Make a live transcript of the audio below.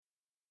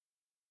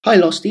Hi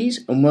Losties,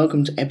 and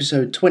welcome to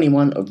episode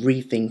 21 of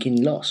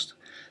Rethinking Lost.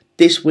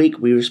 This week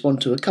we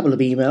respond to a couple of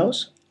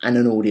emails and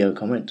an audio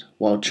comment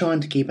while trying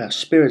to keep our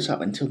spirits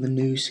up until the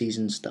new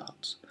season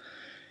starts.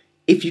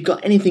 If you've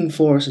got anything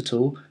for us at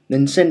all,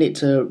 then send it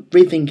to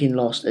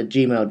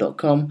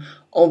rethinkinglost@gmail.com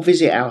or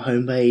visit our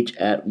homepage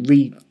at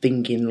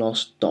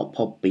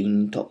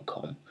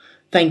rethinkinglost.podbean.com.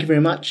 Thank you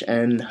very much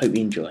and hope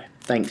you enjoy.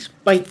 Thanks.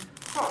 Bye. 6,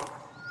 5,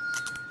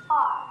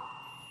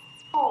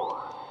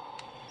 4,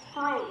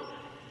 3,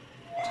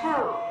 2,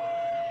 1.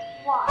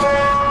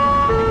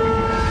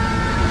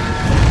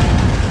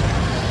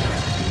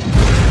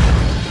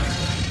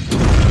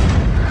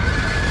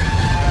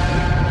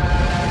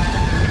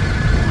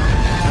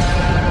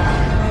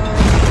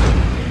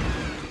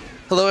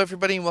 Hello,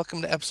 everybody, and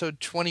welcome to episode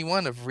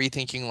 21 of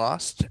Rethinking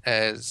Lost.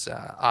 As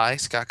I,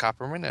 Scott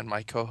Copperman, and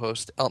my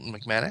co-host Elton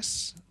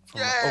McManus from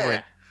over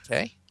in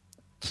UK,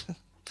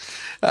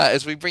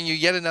 as we bring you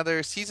yet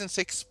another season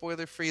 6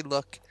 spoiler-free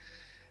look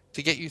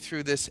to get you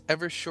through this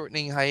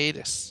ever-shortening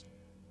hiatus.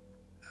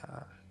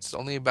 It's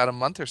only about a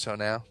month or so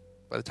now,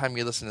 by the time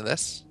you listen to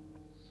this.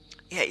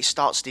 Yeah, it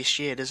starts this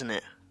year, doesn't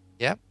it?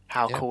 Yep.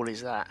 How cool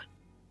is that?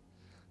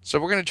 So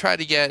we're going to try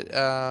to get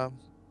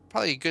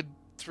probably a good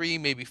 3,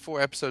 maybe 4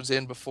 episodes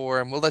in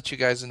before, and we'll let you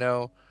guys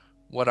know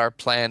what our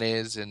plan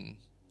is and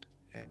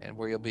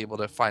where you'll be able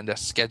to find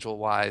us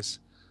schedule-wise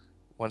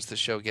once the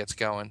show gets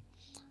going.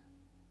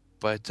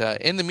 But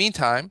in the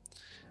meantime,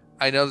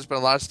 I know there's been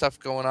a lot of stuff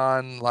going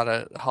on, a lot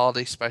of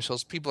holiday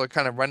specials. People are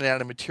kind of running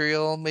out of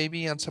material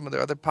maybe on some of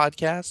their other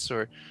podcasts,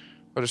 or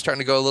they're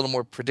starting to go a little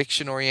more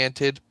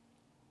prediction-oriented.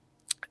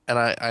 And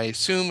I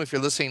assume if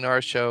you're listening to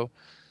our show,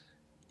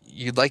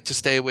 you'd like to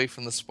stay away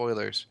from the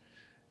spoilers.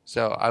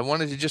 So I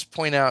wanted to just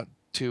point out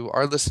to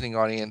our listening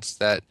audience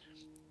that,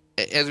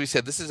 as we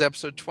said, this is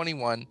episode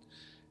 21.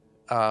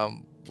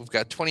 We've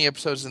got 20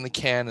 episodes in the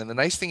can, and the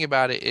nice thing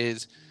about it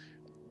is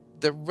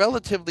they're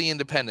relatively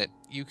independent.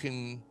 You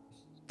can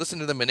listen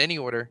to them in any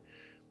order,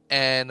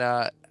 and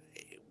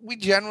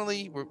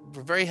we're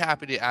very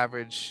happy to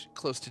average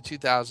close to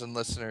 2,000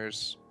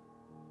 listeners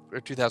or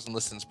 2,000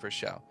 listens per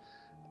show.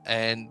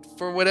 And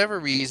for whatever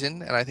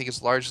reason, and I think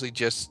it's largely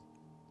just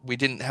we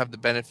didn't have the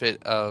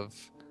benefit of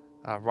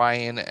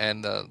Ryan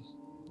and the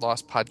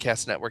Lost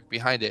Podcast Network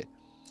behind it.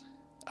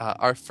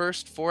 Our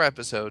first 4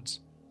 episodes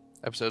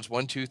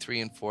 1, 2,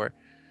 3, and 4,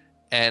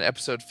 and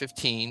episode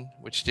 15,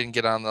 which didn't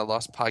get on the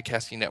Lost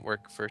Podcasting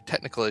Network for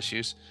technical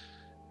issues,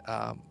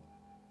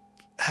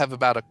 have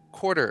about a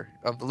quarter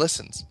of the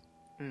listens.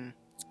 And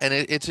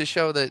it's a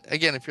show that,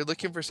 again, if you're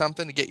looking for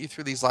something to get you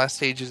through these last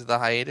stages of the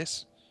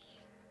hiatus,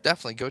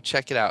 definitely go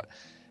check it out.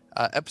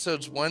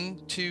 Episodes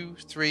 1, 2,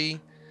 3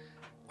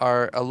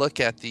 are a look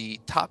at the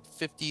top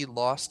 50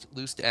 lost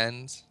loose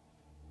ends,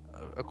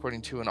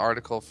 according to an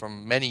article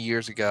from many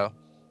years ago.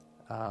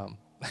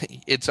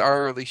 It's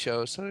our early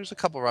show, so there's a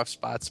couple rough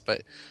spots,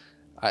 but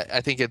I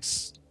think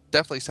it's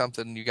definitely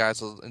something you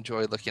guys will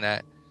enjoy looking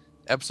at.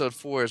 Episode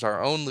 4 is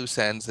our own loose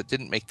ends that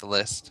didn't make the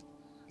list.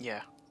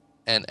 Yeah.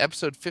 And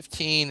episode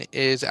 15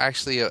 is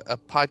actually a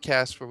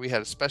podcast where we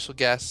had a special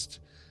guest,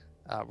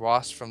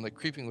 Ross from the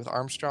Creeping with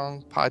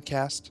Armstrong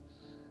podcast.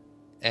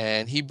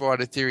 And he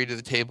brought a theory to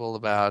the table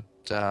about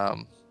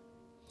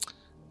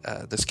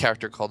this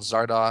character called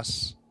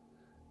Zardos.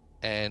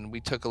 And we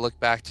took a look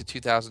back to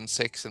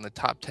 2006 and the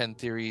top 10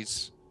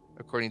 theories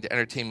according to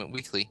Entertainment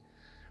Weekly.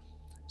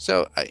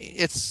 So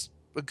it's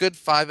a good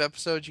 5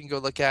 episodes you can go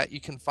look at.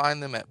 You can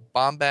find them at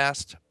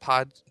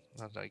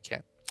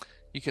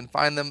You can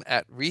find them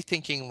at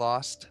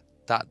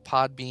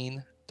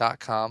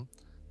rethinkinglost.podbean.com.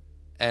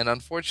 And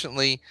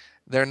unfortunately,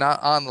 they're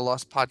not on the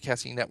Lost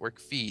Podcasting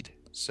Network feed.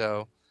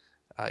 So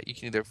you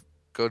can either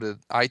go to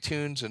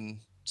iTunes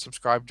and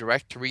subscribe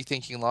direct to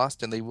Rethinking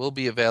Lost, and they will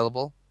be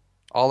available.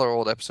 All our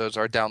old episodes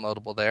are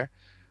downloadable there.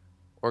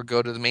 Or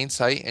go to the main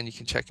site, and you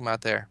can check them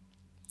out there.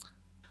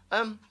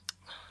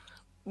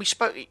 You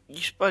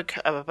spoke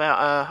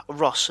about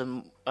Ross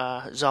and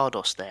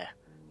Zardos there,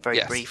 very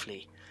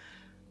briefly.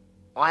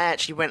 I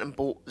actually went and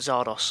bought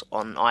Zardos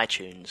on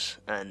iTunes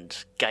and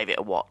gave it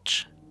a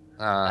watch.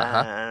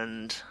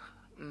 And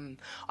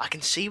I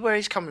can see where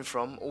he's coming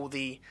from, all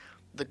the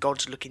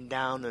gods looking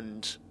down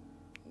and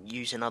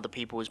using other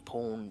people as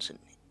pawns, and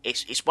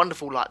it's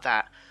wonderful like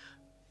that.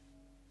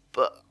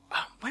 But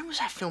when was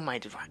that film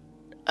made?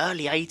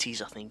 Early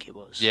 80s, I think it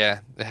was. Yeah,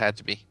 it had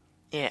to be.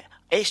 Yeah,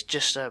 it's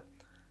just an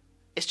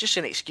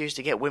excuse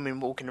to get women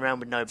walking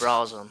around with no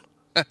bras on.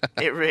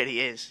 It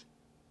really is,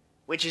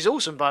 which is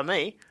awesome by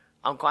me.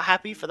 I'm quite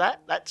happy for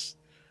that. That's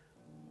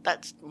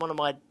one of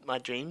my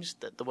dreams,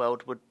 that the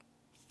world would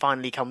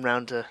finally come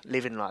round to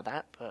living like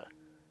that. But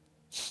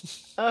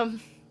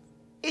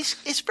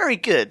it's very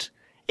good.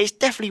 It's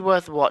definitely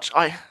worth a watch.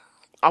 I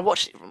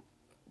watched it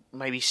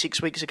maybe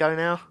 6 weeks ago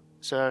now.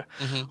 So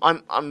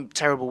I'm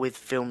terrible with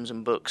films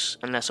and books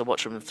unless I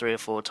watch them 3 or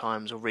 4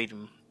 times or read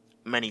them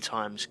many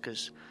times,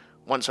 because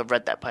once I've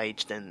read that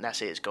page, then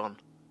that's it, it's gone.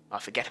 I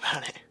forget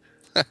about it.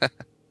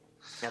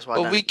 That's why.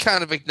 Well, we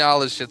kind of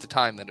acknowledged at the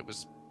time that it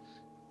was,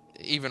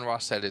 even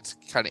Ross said it's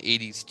kind of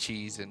 80s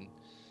cheese, and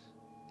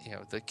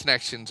the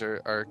connections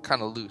are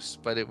kind of loose,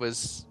 but it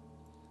was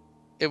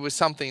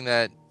something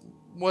that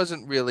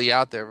wasn't really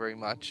out there very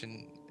much,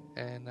 and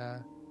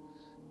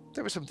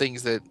there were some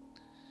things that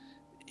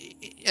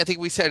I think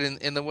we said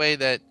in the way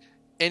that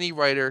any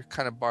writer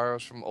kind of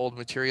borrows from old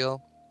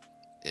material.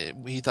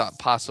 We thought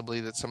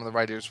possibly that some of the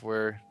writers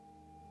were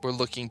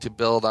looking to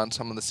build on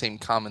some of the same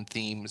common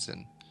themes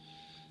and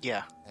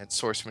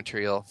source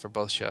material for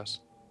both shows.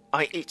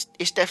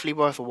 It's definitely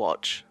worth a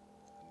watch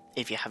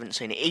if you haven't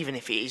seen it, even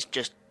if it is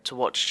just to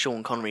watch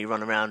Sean Connery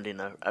run around in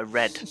a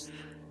red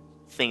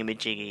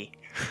thingamajiggy.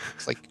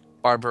 It's like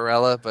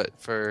Barbarella, but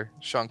for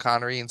Sean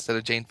Connery instead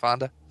of Jane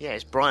Fonda. Yeah,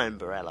 it's Brian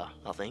Barella,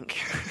 I think.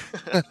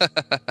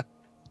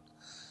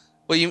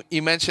 Well,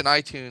 you mentioned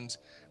iTunes,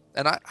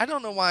 and I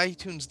don't know why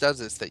iTunes does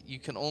this, that you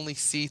can only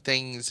see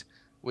things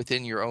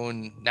within your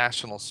own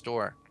national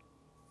store.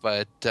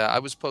 But I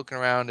was poking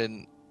around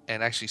and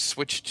actually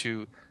switched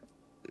to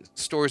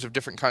stores of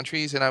different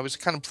countries, and I was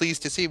kind of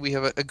pleased to see we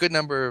have a good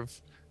number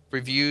of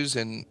reviews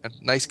and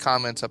nice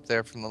comments up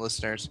there from the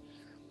listeners.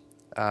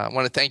 I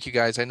want to thank you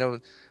guys. I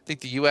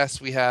think the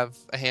U.S. we have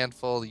a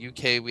handful, the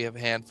U.K. we have a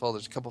handful.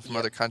 There's a couple from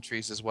other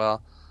countries as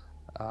well.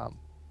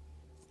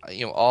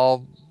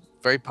 All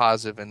very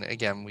positive, and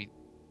again, we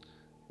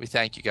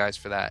thank you guys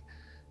for that.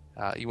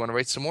 You want to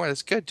rate some more?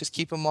 That's good. Just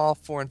keep them all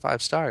 4 and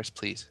 5 stars,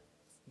 please.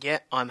 Yeah,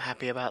 I'm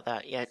happy about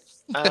that. Yeah.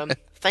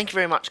 Thank you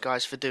very much,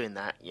 guys, for doing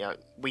that.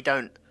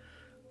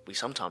 We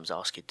sometimes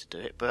ask you to do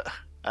it, but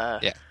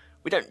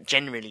we don't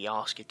generally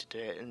ask you to do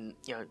it, and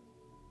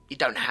you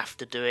don't have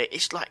to do it.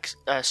 It's like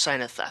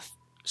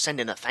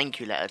sending a thank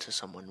you letter to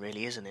someone,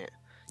 really, isn't it?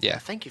 Yeah.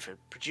 Thank you for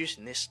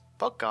producing this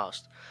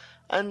podcast,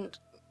 and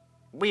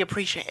we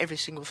appreciate every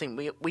single thing.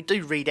 We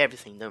do read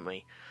everything, don't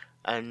we?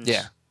 And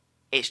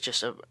it's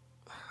just a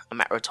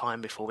matter of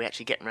time before we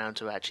actually get around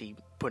to actually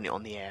putting it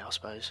on the air, I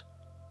suppose.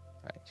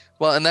 Right.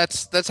 Well, and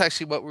that's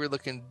actually what we're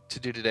looking to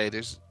do today.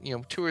 There's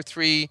 2 or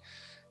 3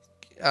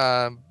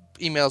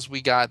 emails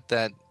we got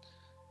that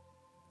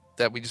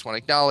we just want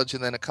to acknowledge,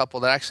 and then a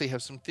couple that actually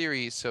have some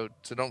theories. So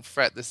don't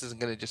fret. This isn't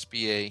going to just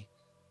be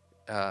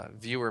a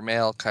viewer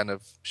mail kind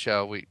of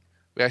show. We're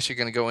actually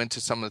going to go into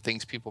some of the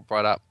things people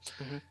brought up.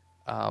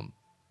 Mm-hmm.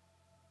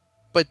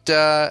 But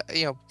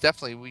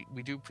definitely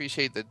we do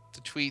appreciate the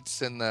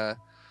tweets and the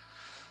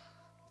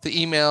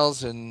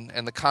emails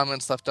and the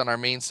comments left on our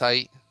main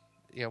site.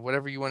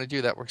 Whatever you want to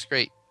do, that works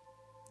great.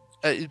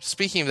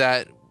 Speaking of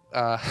that,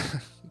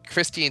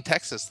 Christy in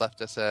Texas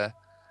left us a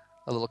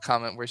little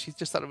comment where she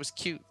just thought it was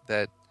cute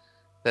that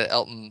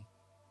Elton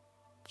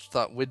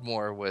thought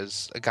Widmore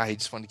was a guy he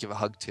just wanted to give a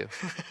hug to.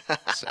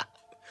 So,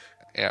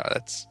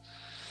 that's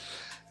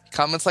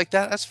comments like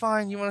that. That's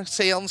fine. You want to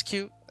say Elton's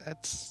cute?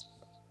 That's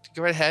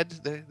go right ahead.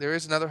 There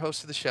is another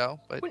host of the show,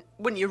 but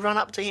wouldn't you run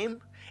up to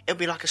him? It'd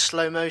be like a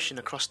slow motion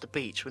across the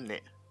beach, wouldn't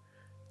it?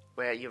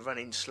 Where you're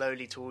running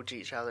slowly towards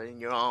each other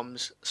and your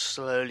arms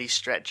slowly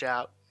stretch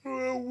out.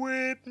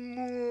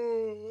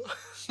 Widmore.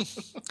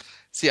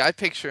 See, I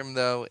picture him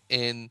though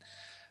in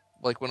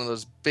like one of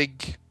those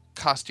big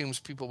costumes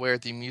people wear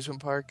at the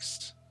amusement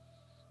parks,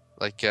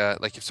 like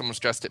if someone's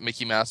dressed at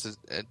Mickey Mouse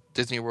at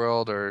Disney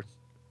World, or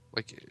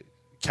like a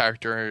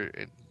character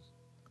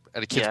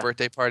at a kid's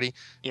birthday party,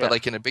 but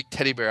like in a big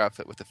teddy bear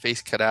outfit with the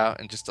face cut out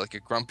and just like a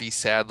grumpy,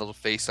 sad little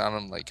face on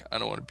him, like I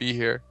don't want to be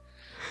here,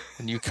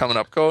 and you coming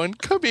up going,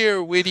 "Come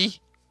here, Whitty,"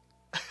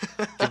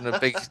 giving a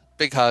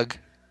big hug.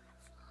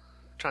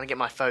 Trying to get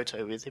my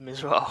photo with him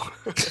as well.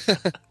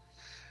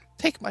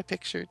 Take my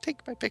picture.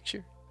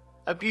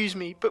 Abuse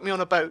me. Put me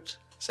on a boat.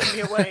 Send me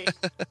away.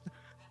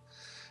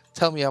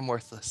 Tell me I'm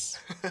worthless.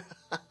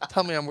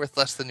 Tell me I'm worth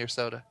less than your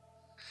soda.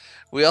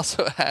 We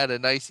also had a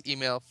nice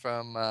email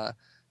from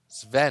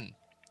Sven.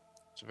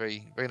 It's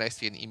very, very nice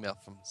to get an email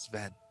from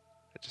Sven.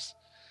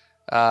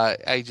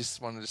 I just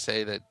wanted to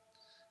say that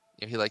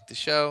he liked the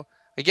show.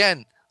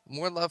 Again,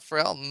 more love for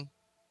Elton.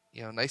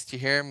 Nice to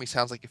hear him. He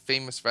sounds like a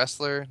famous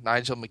wrestler,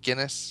 Nigel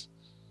McGuinness.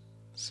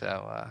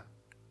 So,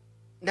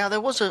 now there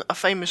was a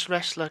famous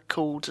wrestler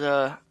called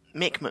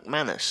Mick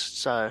McManus.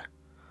 So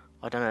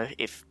I don't know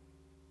if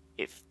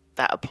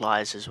that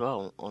applies as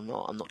well or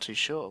not. I'm not too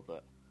sure,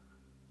 but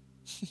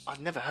I've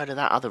never heard of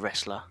that other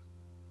wrestler.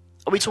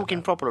 Are we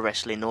talking proper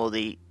wrestling or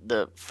the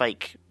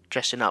fake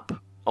dressing up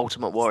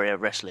Ultimate Warrior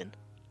wrestling?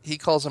 He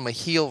calls him a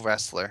heel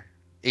wrestler,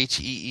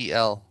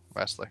 HEEL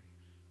wrestler.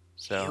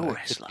 So heel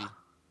wrestler.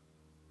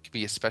 Could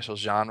be a special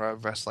genre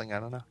of wrestling. I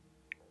don't know.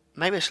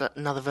 Maybe it's like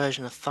another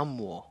version of Thumb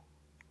War.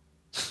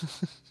 Did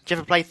you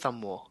ever play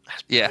Thumb War?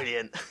 That's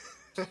brilliant.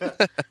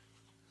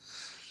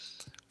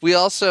 We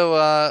also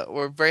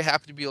were very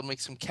happy to be able to make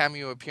some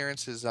cameo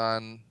appearances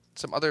on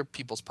some other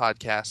people's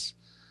podcasts.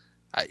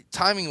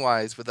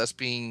 Timing-wise, with us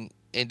being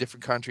in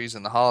different countries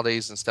and the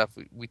holidays and stuff,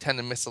 we tend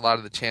to miss a lot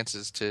of the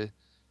chances to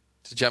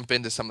jump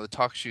into some of the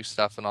talk show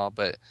stuff and all.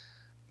 But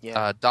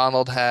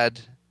Donald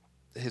had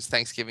his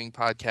Thanksgiving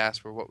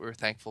podcast, were what we were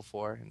thankful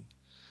for, and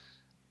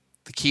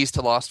the Keys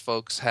to Lost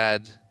folks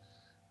had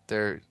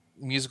their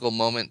musical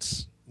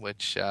moments,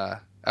 which I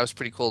was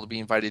pretty cool to be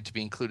invited to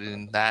be included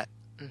in that.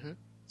 Mm-hmm.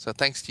 So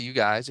thanks to you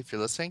guys if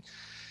you're listening.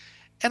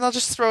 And I'll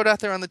just throw it out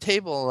there on the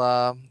table.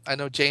 I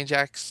know Jay and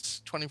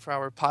Jack's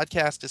 24-hour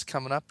podcast is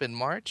coming up in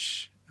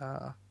March.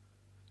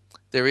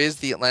 There is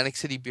the Atlantic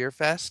City Beer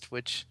Fest,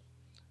 which,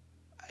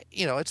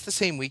 it's the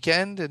same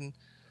weekend, and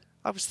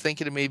I was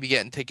thinking of maybe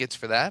getting tickets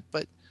for that,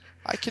 but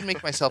I can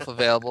make myself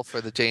available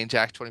for the Jay and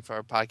Jack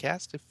 24-hour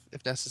podcast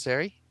if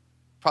necessary.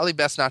 Probably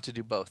best not to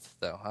do both,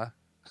 though, huh?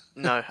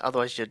 No,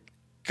 otherwise you'd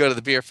go to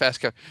the beer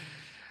fest. Go,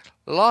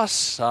 Lost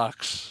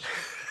sucks.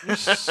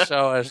 This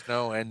show has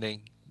no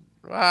ending.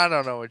 I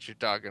don't know what you're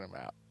talking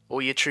about. All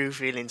your true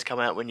feelings come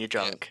out when you're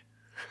drunk.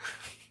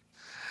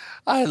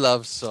 Yeah. I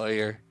love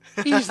Sawyer.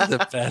 He's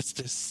the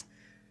bestest.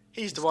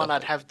 He's the one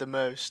I'd have the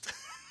most.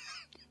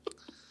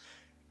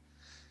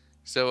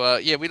 So,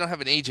 we don't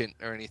have an agent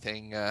or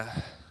anything.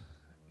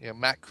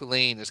 Matt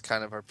Culane is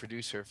kind of our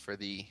producer for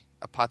the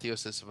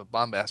Apotheosis of a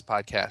Bombast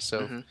podcast. So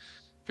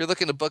if you're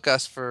looking to book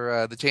us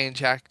for the Jay and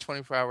Jack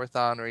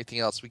 24-hour-thon or anything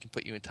else, we can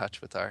put you in touch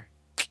with our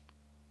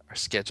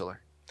scheduler.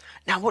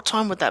 Now, what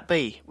time would that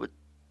be?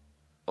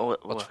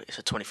 It's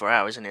a 24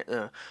 hours, isn't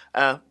it?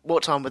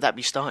 What time would that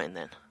be starting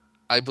then?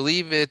 I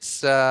believe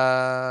it's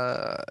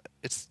the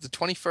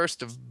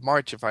 21st of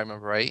March, if I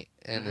remember right,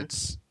 and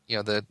it's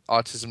the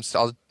autism.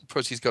 All the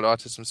proceeds go to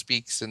Autism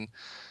Speaks, and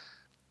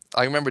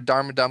I remember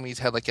Dharma Dummies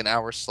had like an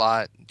hour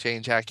slot. Jay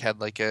and Jack had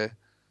like a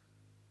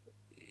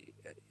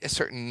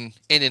certain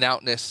in and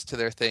outness to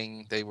their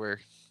thing. They were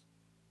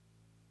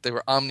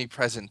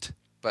omnipresent.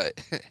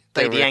 But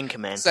they were the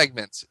anchormen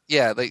segments.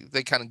 Yeah,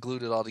 they kind of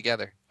glued it all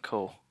together.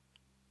 Cool.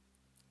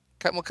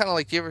 Kind of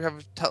like, do you ever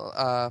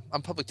have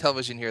on public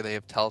television here? They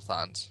have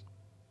telethons.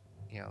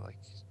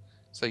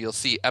 So you'll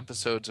see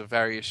episodes of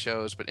various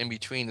shows, but in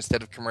between,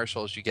 instead of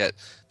commercials, you get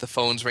the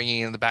phones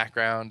ringing in the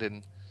background,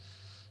 and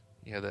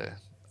the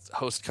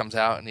host comes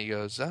out and he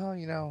goes,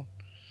 "Oh,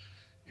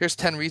 here's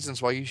 10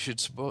 reasons why you should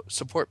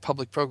support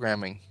public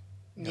programming."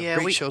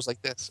 Great shows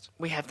like this.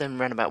 We have them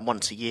run about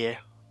once a year.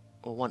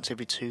 Or once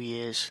every 2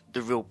 years,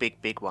 the real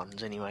big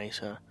ones anyway,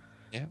 so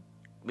yeah,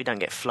 we don't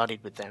get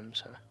flooded with them.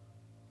 So,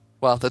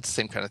 well, that's the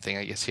same kind of thing,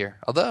 I guess, here.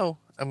 Although,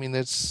 I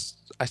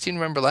seem to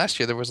remember last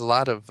year there was a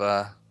lot of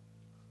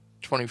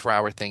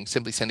 24-hour things.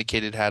 Simply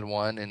Syndicated had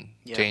one, and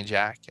Jay and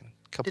Jack, and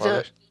a couple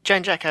others. Jay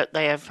and Jack,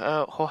 they have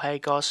Jorge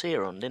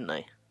Garcia on, didn't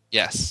they?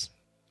 Yes,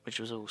 which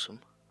was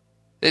awesome.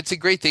 It's a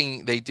great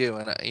thing they do,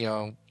 and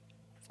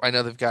I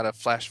know they've got a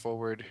Flash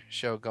Forward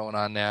show going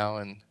on now,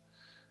 and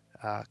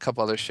a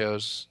couple other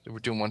shows. We're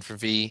doing one for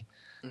V.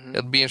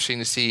 It'll be interesting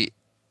to see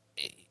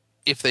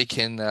if they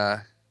can.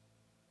 I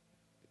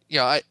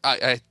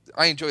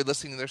enjoy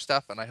listening to their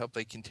stuff, and I hope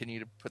they continue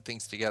to put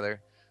things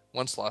together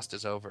once Lost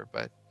is over.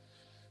 But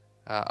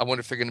I wonder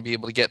if they're going to be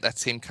able to get that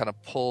same kind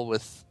of pull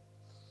with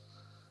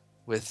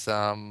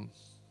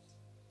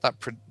not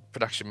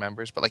production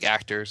members, but like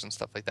actors and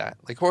stuff like that.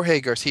 Like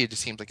Jorge Garcia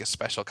just seems like a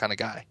special kind of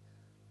guy.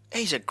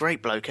 He's a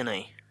great bloke, isn't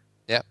he?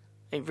 Yep.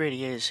 It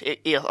really is.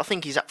 I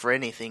think he's up for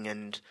anything,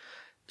 and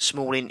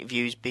small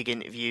interviews, big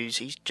interviews.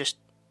 You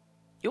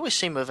always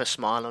see him with a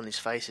smile on his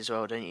face as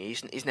well, don't you?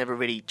 He's never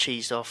really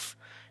cheesed off,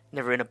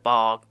 never in a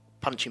bar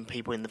punching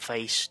people in the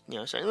face,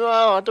 saying,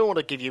 "Oh, I don't want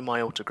to give you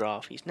my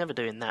autograph." He's never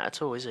doing that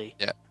at all, is he?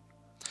 Yeah.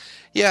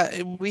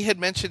 Yeah, we had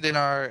mentioned in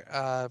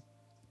our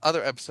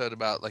other episode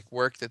about like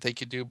work that they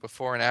could do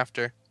before and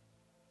after,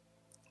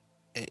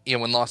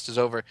 when Lost is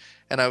over,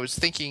 and I was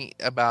thinking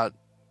about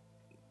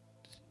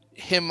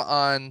him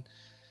on.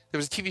 There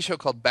was a TV show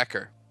called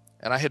Becker,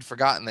 and I had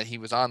forgotten that he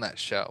was on that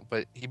show,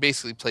 but he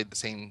basically played the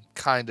same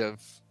kind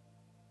of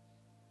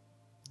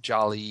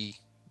jolly,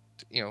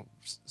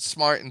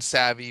 smart and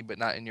savvy, but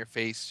not in your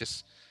face.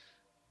 Just,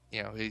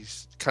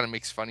 he's kind of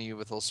makes fun of you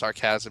with little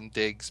sarcasm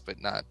digs,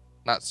 but not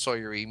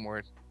Sawyer-y,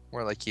 more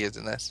like he is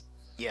in this.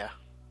 Yeah.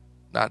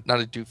 Not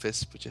a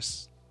doofus, but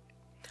just.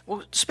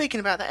 Well, speaking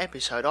about that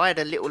episode, I had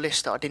a little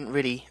list that I didn't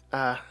really,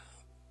 I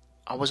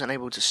wasn't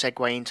able to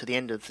segue into the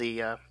end of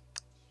the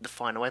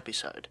final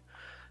episode.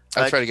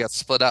 That's right, it got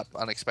split up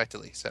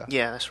unexpectedly. So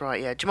yeah, that's right.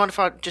 Yeah, do you mind if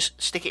I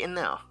just stick it in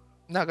now?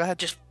 No, go ahead.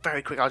 Just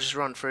very quick. I'll just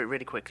run through it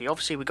really quickly.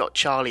 Obviously, we got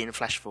Charlie in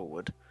Flash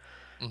Forward.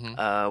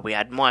 We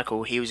had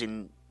Michael. He was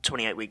in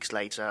 28 Weeks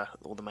Later,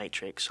 or The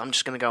Matrix. I'm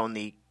just going to go on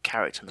the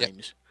character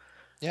names.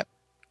 Yep.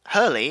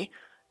 Hurley.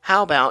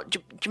 How about? Do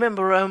you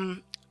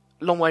remember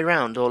Long Way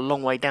Round or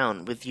Long Way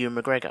Down with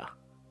Ewan McGregor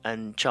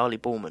and Charlie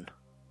Borman?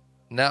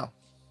 No.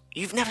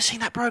 You've never seen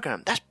that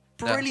program? That's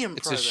brilliant. No.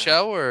 It's program. a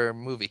show or a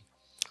movie?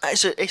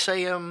 It's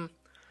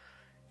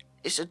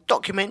a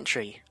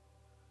documentary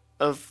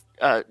of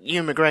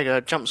Ewan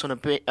McGregor jumps on a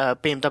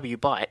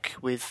BMW bike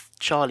with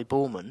Charlie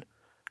Borman,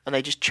 and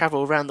they just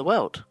travel around the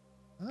world.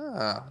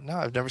 Oh, no,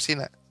 I've never seen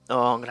that.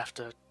 Oh, I'm gonna have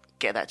to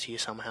get that to you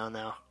somehow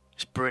now.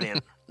 It's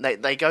brilliant.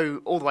 They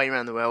go all the way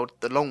around the world,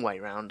 the long way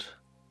round,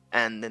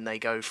 and then they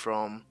go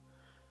from,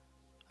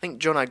 I think,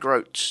 John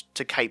O'Groats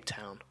to Cape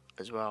Town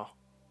as well.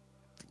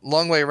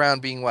 Long way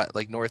around being what,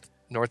 like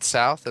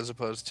north-south as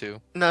opposed to?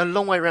 No,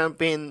 long way round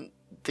being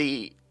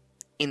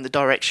in the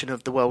direction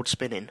of the world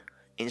spinning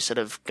instead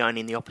of going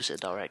in the opposite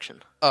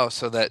direction. Oh,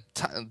 so that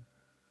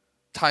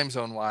time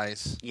zone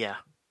wise. Yeah.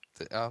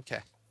 Okay.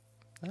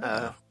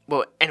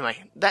 Well,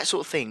 anyway, that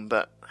sort of thing,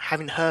 but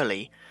having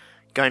Hurley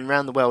going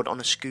around the world on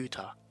a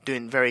scooter,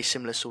 doing very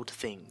similar sort of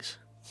things,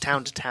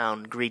 town to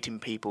town, greeting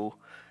people,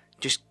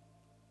 just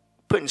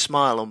putting a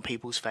smile on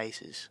people's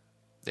faces.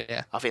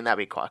 Yeah. I think that'd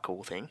be quite a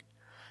cool thing.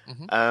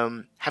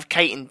 Have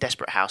Kate in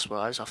Desperate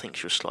Housewives. I think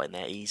she'll slot in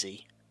there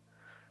easy.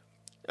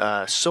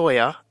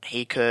 Sawyer,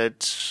 he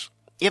could...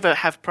 You ever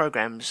have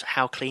programs,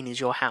 How Clean Is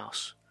Your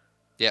House?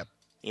 Yep.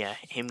 Yeah,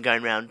 him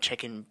going around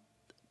checking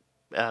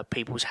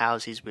people's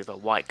houses with a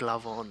white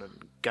glove on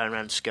and going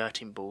around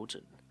skirting boards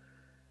and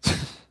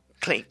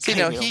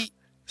cleaning off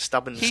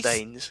stubborn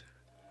stains.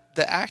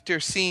 The actor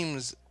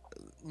seems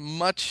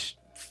much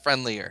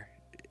friendlier.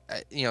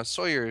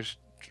 Sawyer's,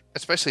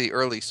 especially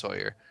early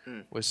Sawyer,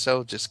 was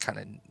so just kind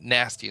of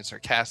nasty and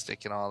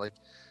sarcastic and all. Like,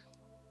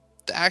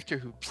 the actor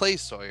who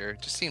plays Sawyer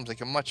just seems like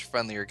a much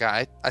friendlier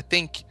guy. I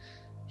think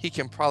he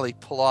can probably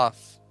pull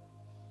off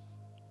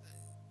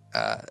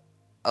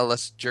a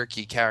less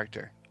jerky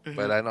character,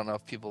 but I don't know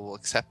if people will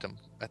accept him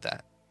at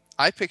that.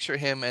 I picture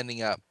him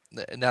ending up,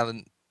 now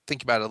that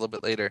think about it a little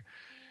bit later,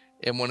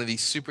 in one of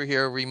these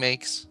superhero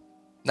remakes,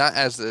 not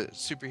as the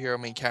superhero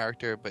main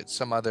character, but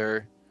some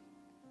other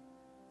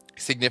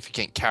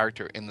significant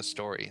character in the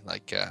story.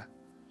 Like,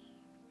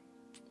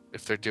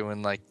 if they're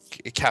doing like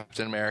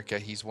Captain America,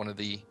 he's one of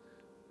the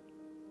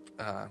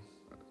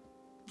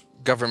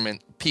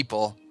government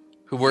people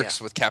who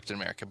works with Captain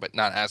America, but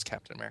not as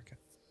Captain America.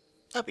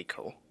 That'd be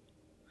cool.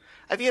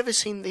 Have you ever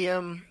seen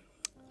the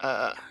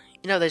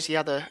there's the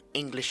other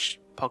English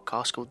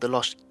podcast called The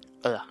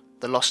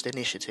Lost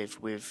Initiative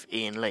with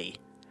Ian Lee?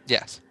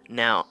 Yes.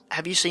 Now,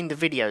 have you seen the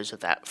videos of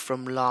that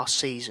from last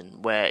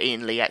season where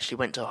Ian Lee actually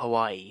went to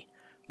Hawaii,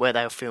 where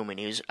they were filming?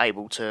 He was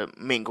able to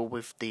mingle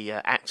with the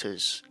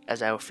actors as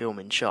they were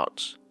filming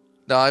shots.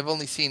 No, I've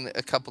only seen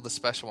a couple of the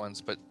special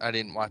ones, but I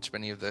didn't watch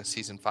many of the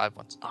season 5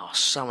 ones. Oh,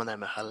 some of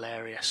them are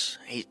hilarious.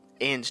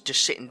 Ian's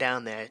just sitting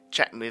down there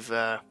chatting with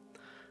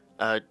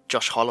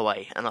Josh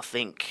Holloway, and I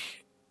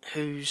think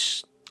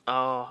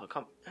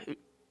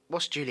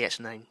what's Juliet's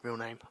real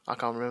name? I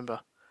can't remember.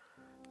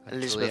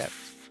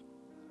 Elizabeth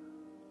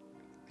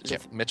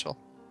Mitchell.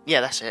 Yeah,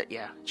 that's it.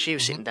 Yeah, she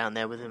was sitting down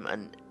there with him,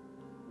 and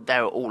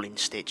they were all in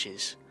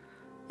stitches.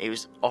 He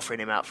was offering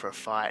him out for a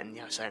fight, and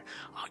saying,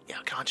 "Oh, yeah,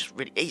 I can't just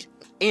really."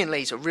 Ian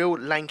Lee's a real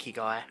lanky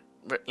guy,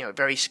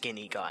 very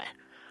skinny guy,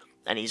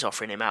 and he's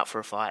offering him out for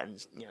a fight,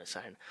 and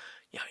saying,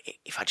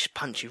 if I just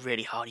punch you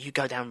really hard, you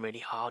go down really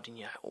hard, and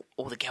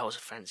all the girls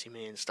fancy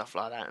me and stuff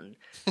like that, and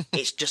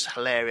it's just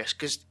hilarious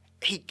because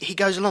he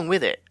goes along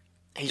with it.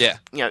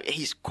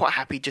 He's quite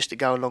happy just to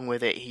go along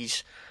with it.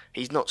 He's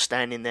not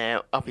standing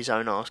there up his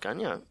own arse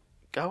going,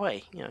 go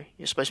away.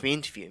 You're supposed to be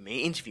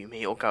interview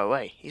me or go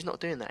away. He's not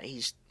doing that.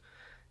 He's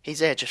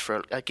there just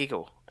for a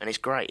giggle, and it's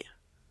great.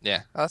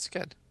 Yeah, that's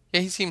good.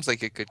 Yeah, he seems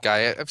like a good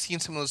guy. I've seen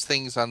some of those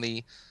things on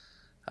the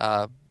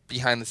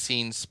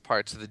behind-the-scenes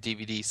parts of the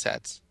DVD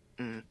sets.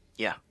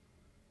 Yeah.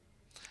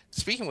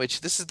 Speaking of which,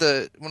 this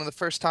is one of the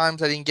first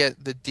times I didn't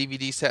get the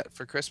DVD set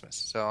for Christmas,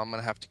 so I'm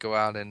going to have to go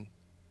out and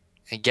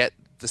get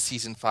the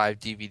Season 5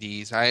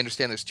 DVDs. I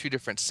understand there's 2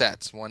 different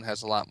sets. One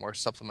has a lot more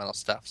supplemental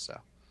stuff,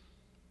 so...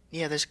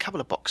 Yeah, there's a couple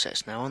of box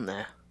sets now, aren't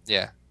there?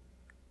 Yeah.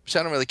 Which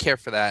I don't really care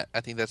for that. I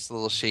think that's a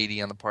little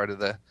shady on the part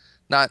of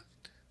not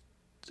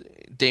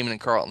Damon and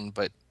Carlton,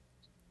 but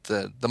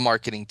the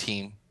marketing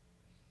team.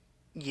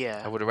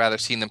 Yeah. I would have rather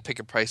seen them pick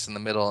a price in the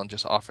middle and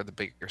just offer the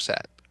bigger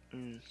set.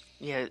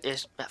 Yeah,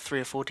 there's about 3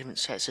 or 4 different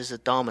sets. There's the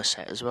Dharma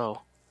set as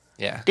well.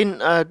 Yeah.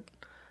 Didn't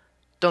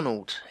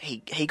Donald,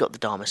 he got the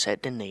Dharma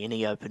set, didn't he? And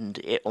he opened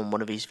it on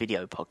one of his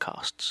video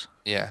podcasts.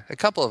 Yeah, a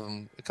couple of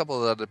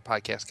the other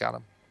podcasts got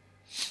them.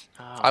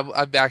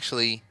 I've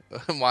actually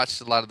watched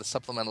a lot of the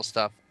supplemental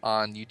stuff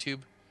on YouTube.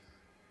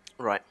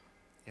 Right.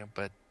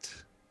 But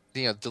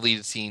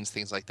deleted scenes,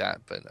 things like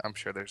that. But I'm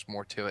sure there's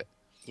more to it.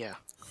 Yeah.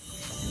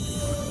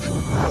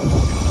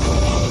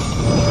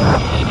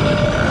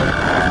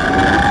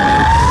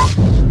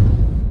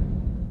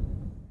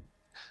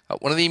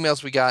 One of the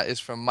emails we got is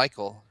from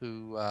Michael,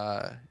 who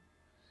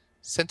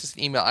sent us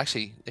an email.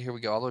 Actually, here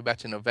we go, all the way back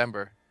to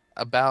November,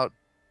 about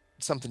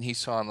something he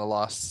saw on the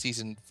Lost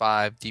Season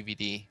 5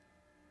 DVD.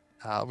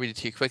 I'll read it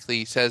to you quickly.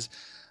 He says,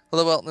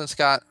 "Hello, Elton and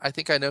Scott. I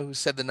think I know who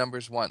said the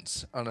numbers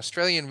once. An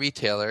Australian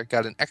retailer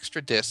got an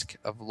extra disc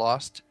of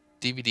Lost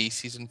DVD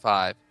Season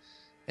 5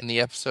 in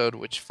the episode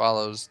which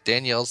follows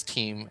Danielle's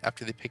team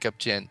after they pick up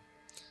Jin.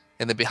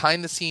 In the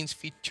behind-the-scenes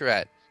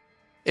featurette,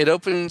 it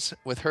opens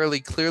with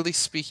Hurley clearly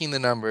speaking the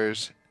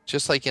numbers,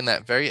 just like in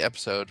that very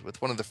episode, with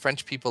one of the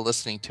French people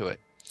listening to it.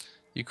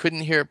 You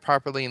couldn't hear it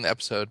properly in the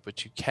episode,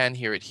 but you can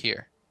hear it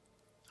here."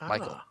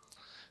 Michael.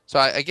 So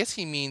I guess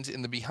he means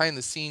in the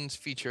behind-the-scenes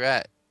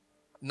featurette,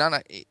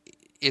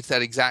 it's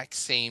that exact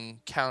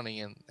same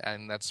counting,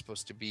 and that's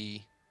supposed to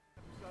be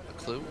a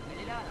clue?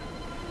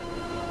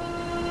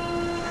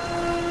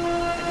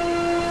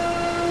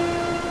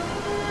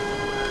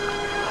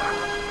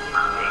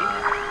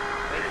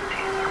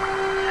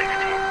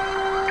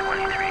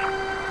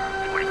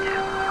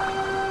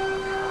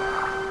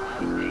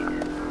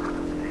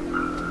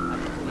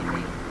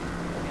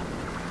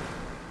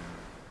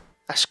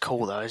 That's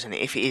cool, though, isn't it?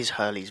 If it is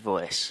Hurley's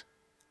voice,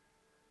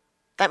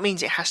 that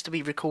means it has to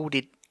be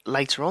recorded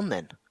later on,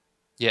 then.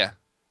 Yeah.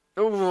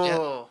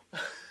 Oh.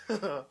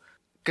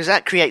 Because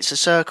that creates a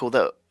circle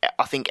that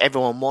I think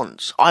everyone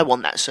wants. I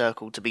want that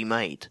circle to be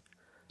made.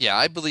 Yeah,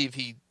 I believe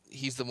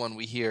he's the one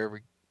we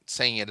hear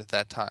saying it at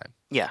that time.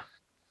 Yeah.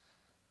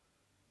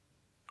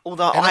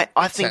 Although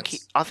I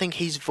think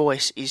his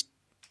voice is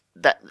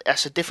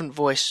that's a different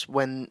voice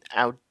when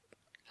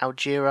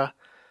Algira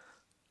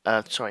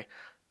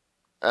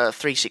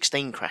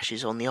 316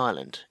 crashes on the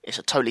island. It's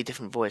a totally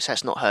different voice.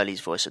 That's not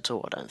Hurley's voice at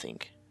all, I don't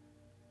think.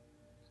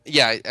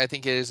 Yeah, I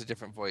think it is a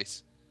different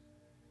voice.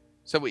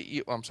 So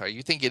I'm sorry,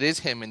 you think it is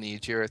him in the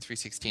Algira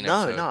 316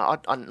 episode? No,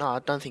 I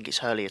don't think it's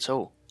Hurley at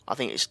all. I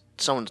think it's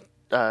someone.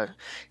 It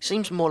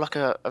seems more like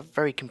a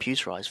very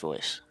computerized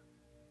voice.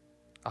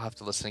 I'll have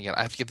to listen again.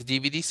 I have to get the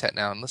DVD set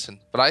now and listen.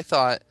 But I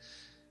thought...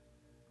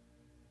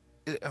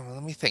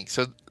 let me think.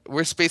 So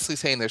we're basically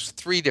saying there's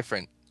 3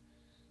 different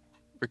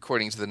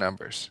recordings of the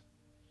numbers.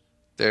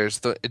 There's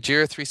the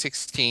Algira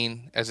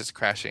 316 as it's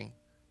crashing.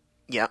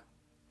 Yeah.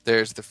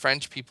 There's the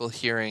French people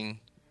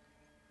hearing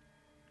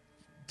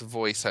the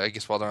voice, I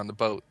guess, while they're on the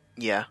boat.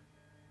 Yeah.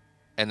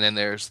 And then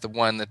there's the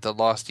one that the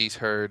Losties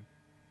heard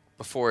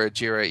before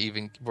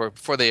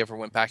before they ever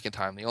went back in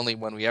time. The only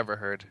one we ever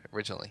heard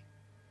originally.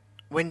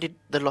 When did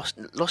the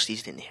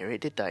Losties didn't hear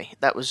it, did they?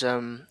 That was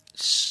Thule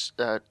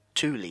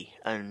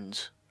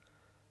and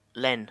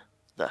Len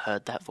that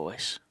heard that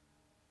voice,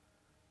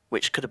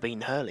 which could have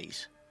been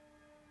Hurley's.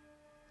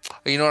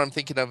 You know what I'm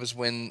thinking of is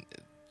when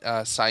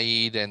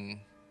Saeed and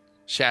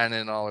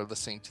Shannon and all are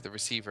listening to the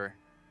receiver.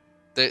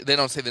 They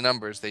don't say the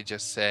numbers. They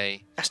just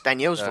say that's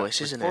Danielle's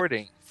voice, isn't it?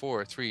 Recording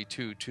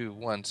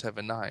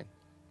 4322179.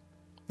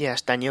 Yeah,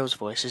 it's Danielle's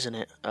voice, isn't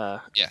it?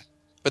 Yeah,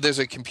 but there's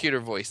a computer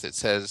voice that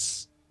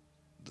says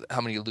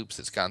how many loops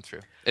it's gone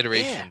through,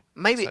 iteration. Yeah,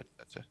 maybe.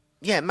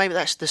 Yeah, maybe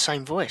that's the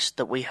same voice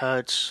that we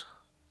heard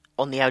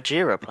on the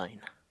Algira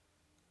plane.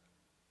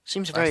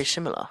 Seems very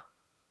similar.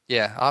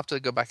 Yeah, I'll have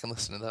to go back and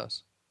listen to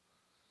those.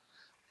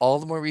 All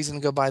the more reason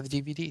to go buy the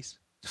DVDs.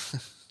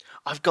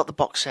 I've got the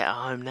box set at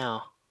home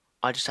now.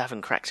 I just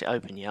haven't cracked it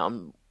open yet.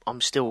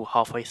 I'm still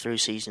halfway through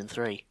season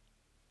 3.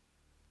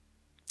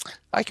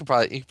 You can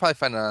probably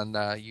find it on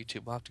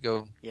YouTube. We'll have to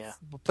go. Yeah.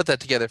 We'll put that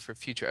together for a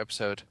future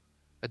episode.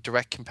 A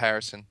direct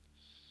comparison.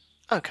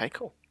 Okay,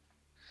 cool.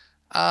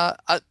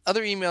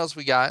 Other emails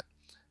we got.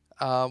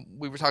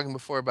 We were talking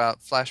before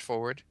about Flash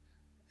Forward,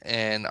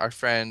 and our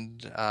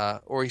friend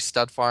Ori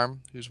Studfarm,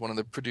 who's one of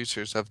the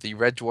producers of the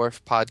Red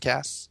Dwarf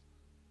podcasts,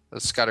 the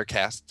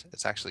Scuddercast,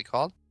 it's actually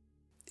called.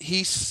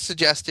 He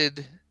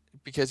suggested,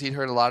 because he'd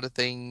heard a lot of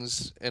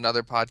things in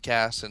other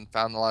podcasts and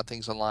found a lot of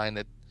things online,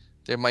 that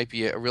there might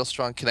be a real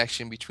strong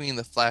connection between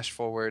the Flash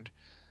Forward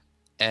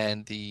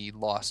and the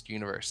Lost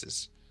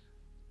universes.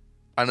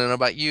 I don't know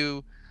about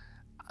you.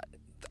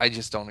 I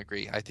just don't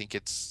agree. I think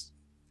it's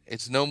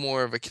no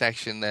more of a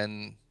connection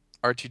than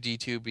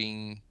R2-D2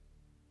 being,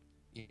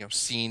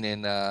 seen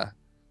in the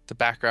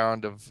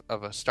background of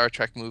a Star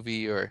Trek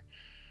movie, or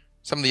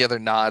some of the other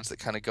nods that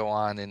kind of go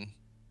on in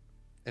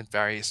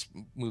various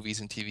movies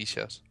and TV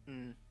shows.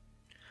 Mm.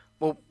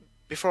 Well,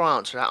 before I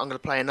answer that, I'm going to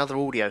play another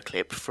audio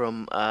clip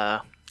from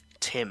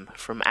Tim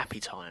from Appy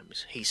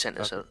Times. He sent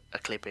us a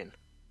clip in.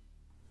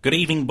 Good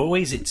evening,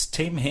 boys. It's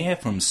Tim here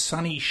from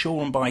sunny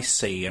Shoreham by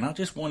Sea, and I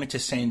just wanted to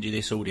send you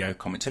this audio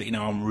comment to let you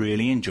know I'm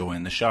really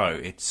enjoying the show.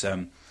 It's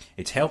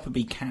helping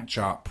me catch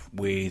up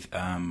with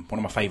one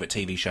of my favourite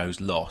TV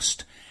shows,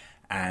 Lost,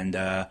 and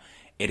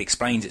it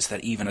explains it so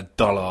that even a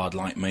dullard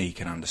like me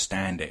can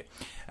understand it.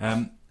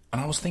 And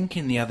I was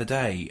thinking the other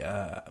day,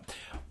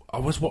 I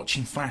was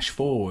watching Flash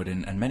Forward,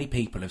 and many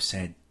people have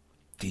said,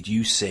 did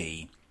you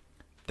see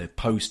the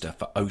poster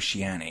for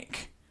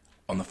Oceanic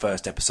on the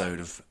first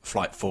episode of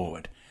Flight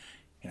Forward?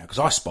 Because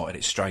I spotted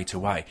it straight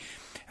away.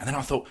 And then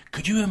I thought,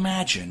 could you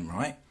imagine,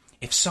 right,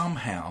 if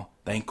somehow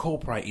they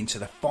incorporate into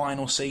the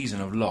final season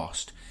of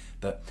Lost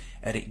that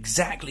at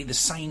exactly the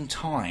same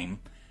time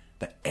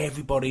that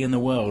everybody in the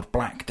world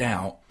blacked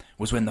out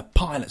was when the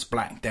pilots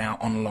blacked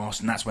out on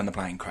Lost, and that's when the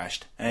plane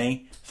crashed.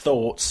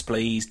 Thoughts,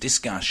 please,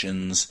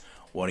 discussions.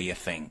 What do you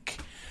think?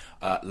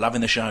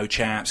 Loving the show,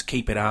 chaps.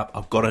 Keep it up.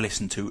 I've got to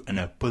listen to An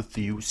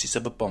Apotheosis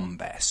of a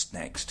Bombast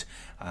next.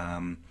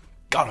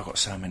 God, I've got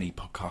so many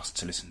podcasts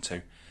to listen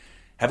to.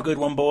 Have a good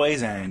one,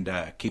 boys, and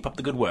keep up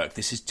the good work.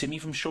 This is Timmy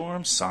from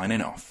Shoreham,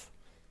 signing off.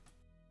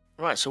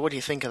 Right, so what do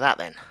you think of that,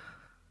 then?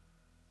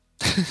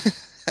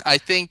 I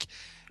think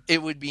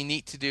it would be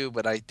neat to do,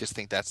 but I just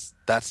think that's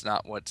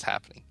not what's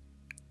happening.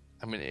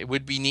 I mean, it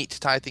would be neat to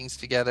tie things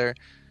together,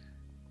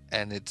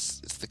 and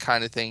it's the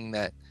kind of thing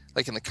that,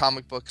 like in the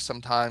comic books,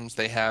 sometimes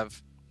they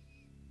have,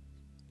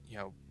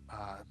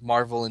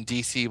 Marvel and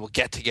DC will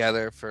get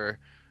together for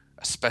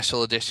a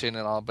special edition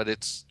and all, but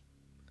it's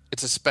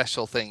a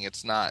special thing.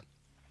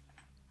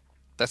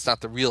 That's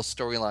not the real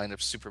storyline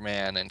of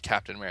Superman and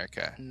Captain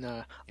America.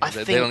 No,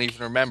 they don't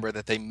even remember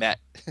that they met.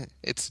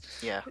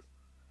 Yeah.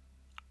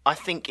 I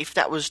think if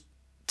that was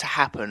to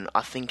happen,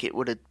 I think it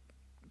would have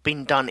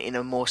been done in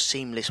a more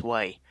seamless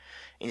way.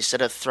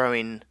 instead of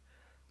throwing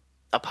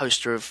a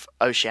poster of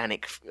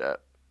Oceanic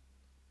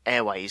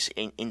Airways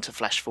into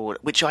Flash Forward,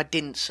 which I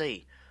didn't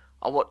see.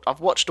 I've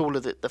watched all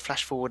of the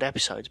Flash Forward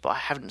episodes, but I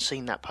haven't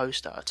seen that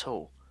poster at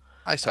all.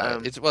 I saw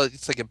it.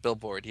 It's like a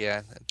billboard,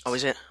 yeah. Oh,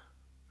 is it?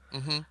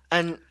 Mm-hmm.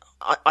 And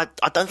I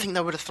don't think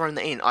they would have thrown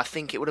that in. I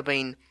think that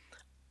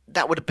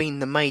would have been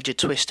the major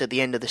twist at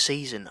the end of the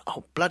season.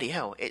 Oh, bloody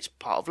hell, it's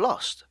part of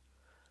Lost.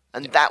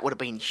 And that would have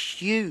been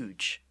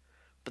huge.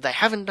 But they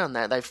haven't done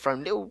that. They've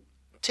thrown little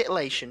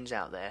titillations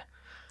out there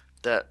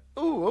that,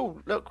 oh,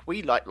 look,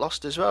 we like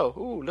Lost as well.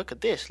 Oh, look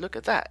at this, look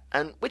at that.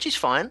 And which is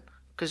fine,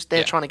 because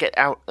they're trying to get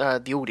out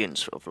the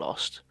audience of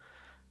Lost.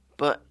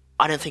 But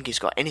I don't think it's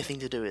got anything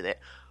to do with it.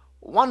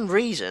 One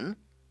reason,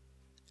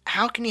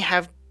 how can you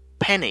have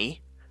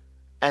Penny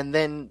and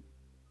then,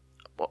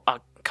 well, I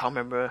can't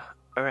remember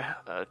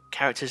a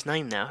character's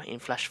name now in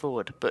Flash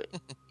Forward, but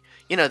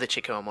you know the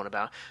chick who I'm on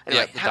about.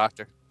 Anyway, the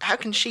doctor. How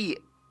can she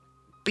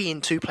be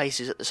in two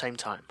places at the same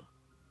time?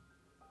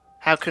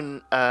 How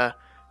can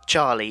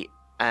Charlie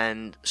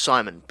and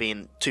Simon be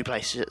in two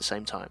places at the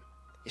same time?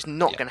 It's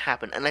not going to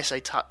happen unless they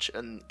touch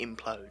and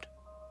implode.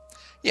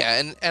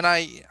 Yeah, and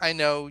I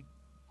know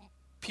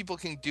people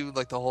can do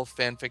like the whole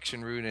fan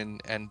fiction route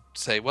and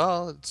say,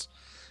 well,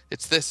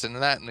 it's this and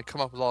that, and they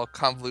come up with all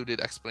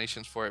convoluted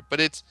explanations for it.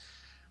 But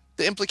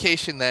the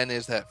implication then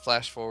is that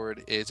Flash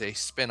Forward is a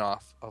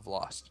spin-off of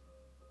Lost,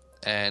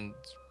 and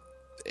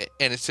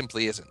it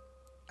simply isn't.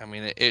 I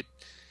mean,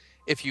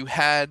 if you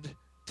had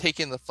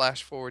taken the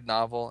Flash Forward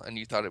novel and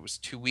you thought it was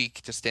too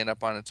weak to stand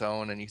up on its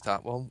own, and you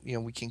thought, well,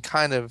 we can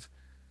kind of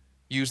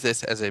use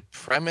this as a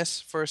premise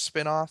for a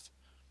spin-off,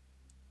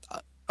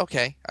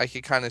 okay, I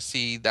could kind of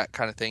see that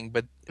kind of thing,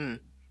 but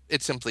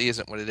it simply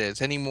isn't what it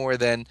is any more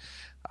than,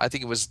 I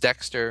think it was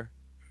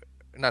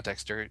not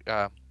Dexter,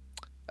 I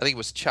think it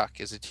was Chuck,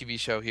 is a TV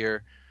show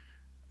here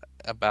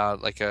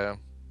about like an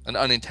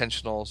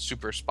unintentional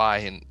super spy,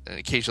 and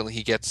occasionally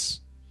he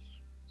gets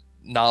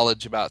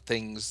knowledge about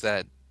things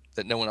that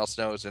no one else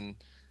knows, and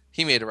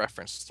he made a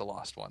reference to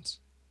Lost once.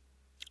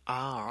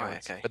 Oh, right,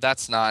 okay. But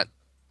that's not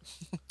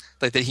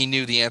like that he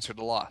knew the answer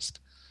to Lost.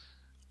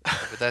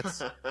 But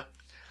that's...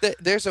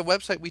 There's a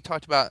website we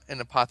talked about in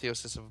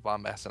Apotheosis of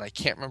Bombast, and I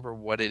can't remember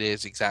what it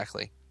is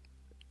exactly.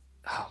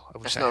 Oh, I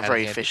wish That's I not had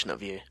very it. efficient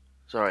of you.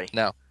 Sorry.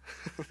 No.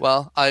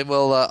 Well, I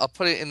will. I'll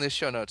put it in the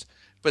show notes.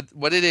 But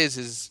what it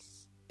is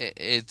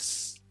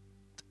it's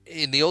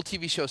in the old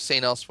TV show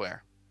St.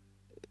 Elsewhere.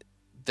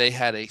 They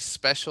had a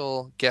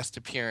special guest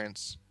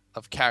appearance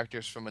of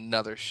characters from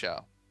another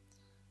show,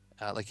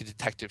 like a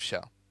detective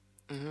show,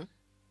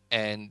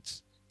 and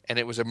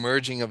it was a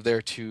merging of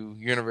their two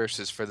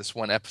universes for this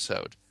one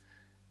episode.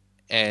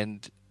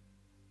 And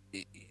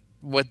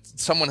what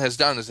someone has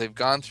done is they've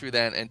gone through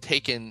that and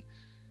taken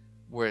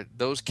where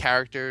those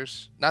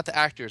characters, not the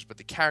actors, but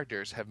the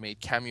characters have made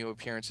cameo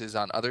appearances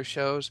on other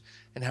shows,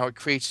 and how it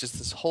creates just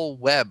this whole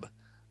web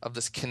of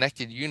this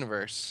connected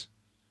universe.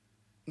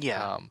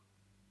 Yeah.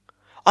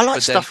 I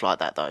like stuff like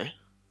that, though.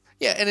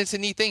 Yeah, and it's a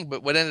neat thing,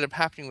 but what ended up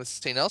happening with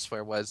St.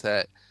 Elsewhere was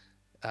that,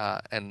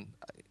 and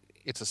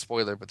it's a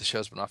spoiler, but the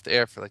show's been off the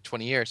air for like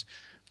 20 years,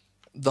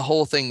 the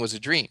whole thing was a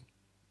dream.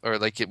 Or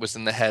like it was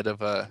in the head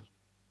of a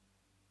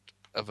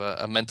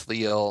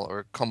mentally ill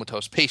or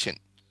comatose patient,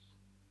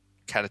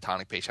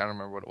 catatonic patient. I don't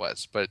remember what it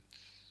was, but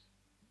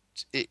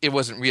it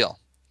wasn't real.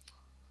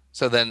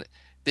 So then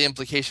the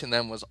implication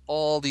then was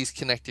all these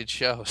connected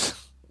shows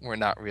were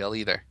not real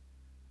either.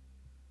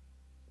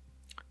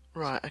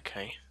 Right.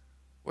 Okay.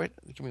 Wait,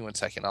 give me 1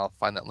 second. I'll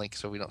find that link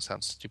so we don't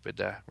sound stupid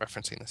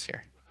referencing this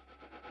here.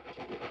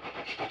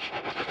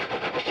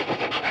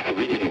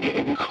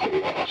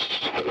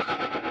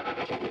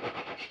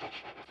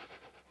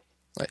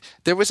 Right.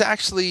 There was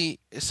actually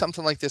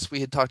something like this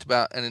we had talked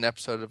about in an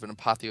episode of an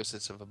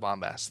Apotheosis of a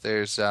Bombast.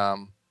 There's a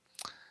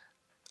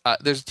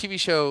TV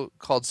show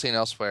called St.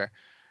 Elsewhere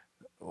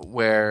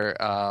where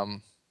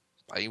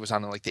it was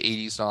on in like the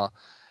 80s and all,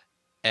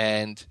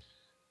 and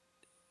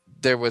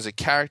there was a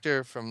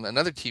character from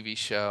another TV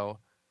show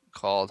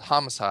called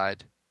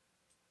Homicide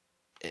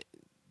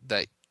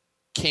that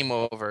came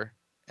over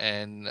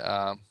and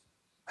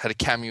had a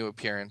cameo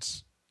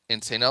appearance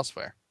in St.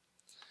 Elsewhere.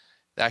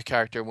 That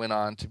character went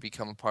on to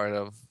become a part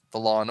of the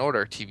Law and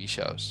Order TV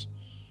shows,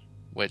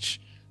 which,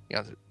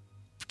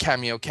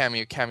 cameo,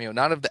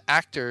 not of the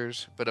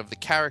actors, but of the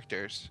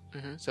characters.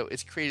 Mm-hmm. So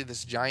it's created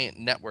this giant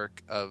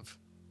network of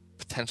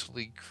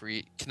potentially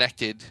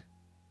connected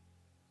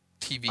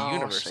TV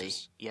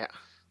universes. Yeah.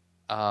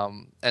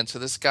 And so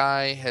this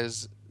guy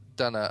has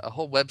done a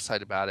whole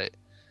website about it.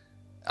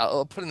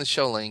 I'll put in the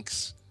show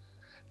links.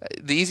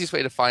 The easiest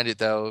way to find it,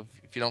 though,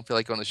 if you don't feel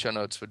like going to the show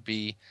notes, would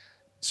be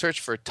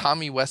search for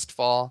Tommy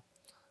Westphall,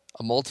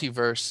 A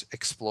Multiverse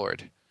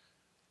Explored.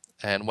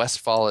 And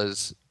Westphall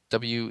is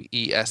Westphall.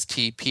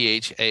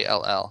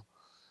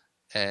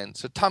 And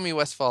so Tommy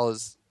Westphall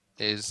is,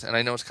 and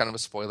I know it's kind of a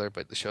spoiler,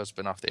 but the show's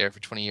been off the air for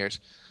 20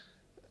 years.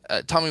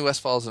 Tommy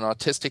Westphall is an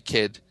autistic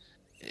kid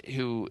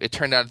who, it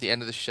turned out at the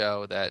end of the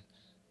show that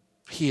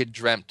he had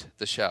dreamt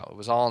the show. It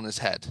was all in his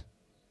head.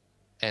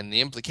 And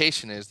the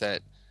implication is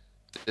that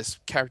this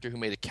character who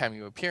made a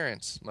cameo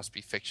appearance must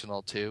be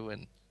fictional too,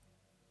 and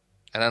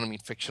I don't mean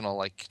fictional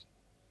like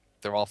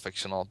they're all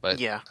fictional, but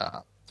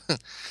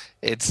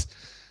it's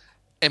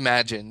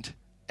imagined,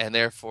 and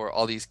therefore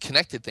all these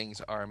connected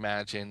things are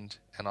imagined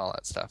and all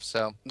that stuff.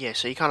 So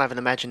so you can't have an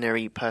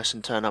imaginary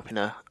person turn up in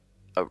a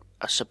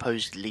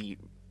supposedly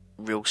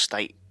real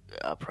state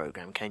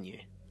program, can you?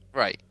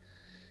 Right.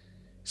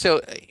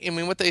 So, I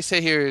mean, what they say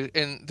here,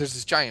 and there's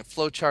this giant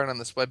flowchart on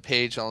this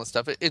webpage and all this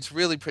stuff. It's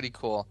really pretty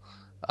cool.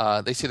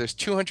 They say there's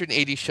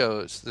 280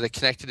 shows that are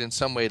connected in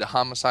some way to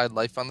Homicide,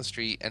 Life on the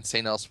Street, and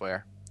St.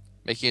 Elsewhere,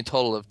 making a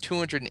total of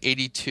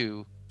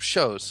 282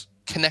 shows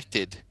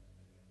connected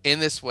in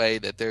this way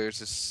that there's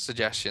a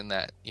suggestion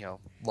that,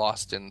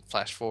 Lost and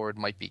Flash Forward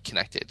might be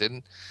connected.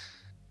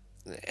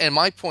 And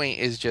my point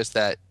is just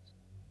that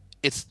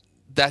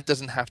that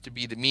doesn't have to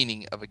be the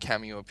meaning of a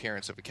cameo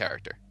appearance of a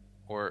character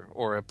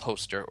or a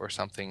poster or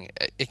something.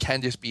 It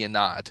can just be a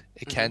nod.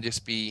 It can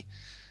just be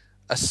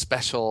a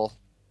special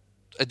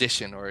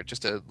addition or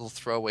just a little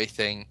throwaway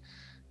thing,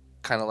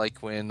 kind of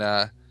like when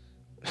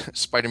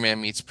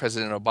Spider-Man meets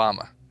President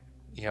Obama,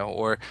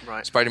 or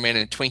Spider-Man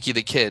and Twinkie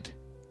the Kid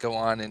go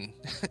on and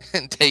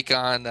take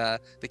on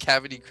the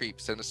cavity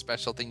creeps, and a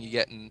special thing you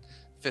get in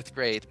 5th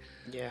grade.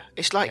 Yeah,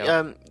 it's like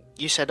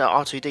you said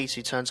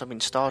R2-D2 turns up in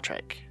Star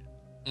Trek.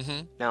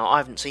 Mm-hmm. Now, I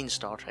haven't seen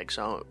Star Trek,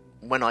 so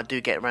when I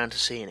do get around to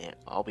seeing it,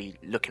 I'll be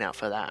looking out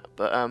for that.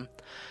 But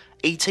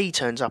E.T.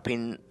 turns up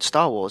in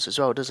Star Wars as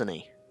well, doesn't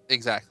he?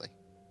 Exactly.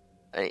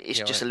 It's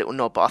just a little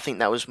nod, but I think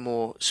that was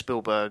more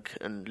Spielberg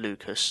and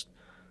Lucas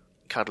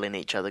cuddling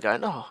each other,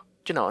 going, "Oh,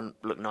 do you know what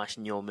look nice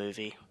in your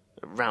movie?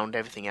 Round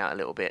everything out a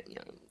little bit."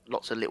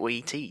 Lots of little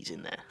ETs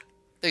in there.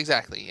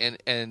 Exactly,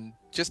 and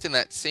just in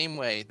that same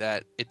way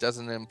that it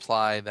doesn't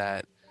imply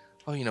that,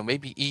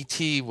 maybe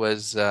E.T.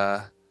 was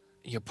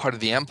part of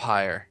the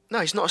Empire. No,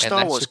 he's not a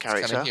Star Wars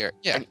character.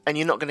 Yeah. And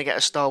you're not going to get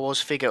a Star Wars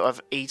figure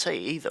of E.T.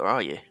 either,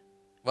 are you?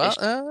 Well,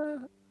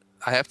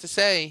 I have to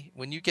say,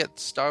 when you get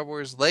Star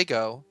Wars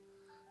Lego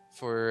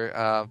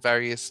for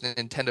various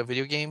Nintendo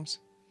video games,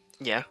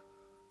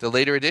 the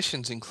later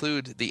editions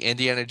include the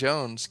Indiana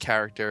Jones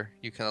character.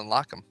 You can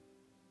unlock him.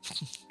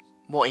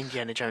 What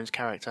Indiana Jones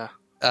character?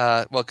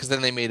 Because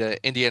then they made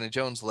a Indiana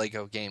Jones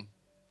Lego game.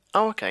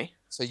 Oh, okay.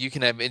 So you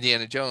can have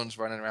Indiana Jones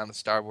running around the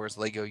Star Wars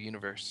Lego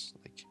universe.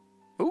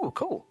 Ooh,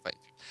 cool. Right.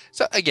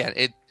 So again,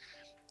 and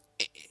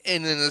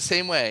in the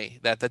same way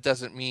that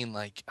doesn't mean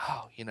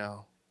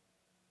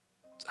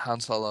Han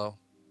Solo.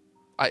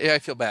 I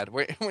feel bad.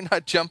 We're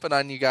not jumping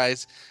on you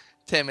guys,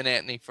 Tim and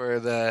Anthony, for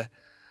the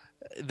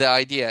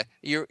idea.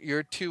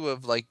 You're two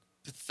of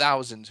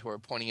thousands who are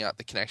pointing out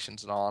the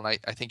connections and all, and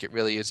I think it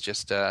really is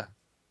just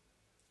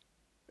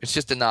it's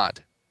just a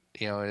nod.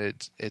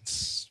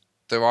 It's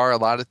there are a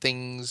lot of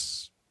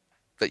things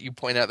that you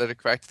point out that are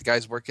correct. The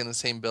guys work in the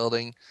same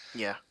building.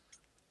 Yeah.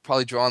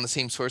 Probably draw on the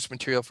same source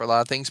material for a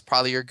lot of things.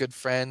 Probably are good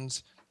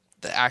friends.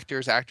 The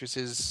actors,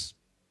 actresses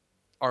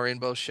are in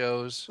both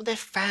shows. Well, they're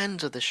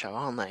fans of the show,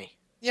 aren't they?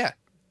 Yeah.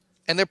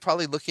 And they're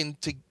probably looking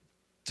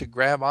to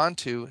grab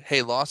onto,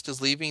 hey, Lost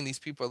is leaving. These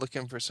people are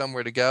looking for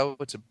somewhere to go.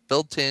 It's a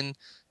built-in,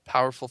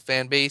 powerful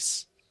fan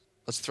base.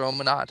 Let's throw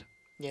them a nod.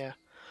 Yeah.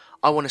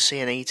 I want to see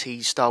an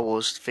E.T. Star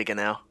Wars figure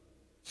now.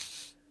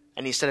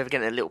 And instead of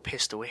getting a little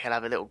pistol, he'll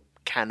have a little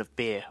can of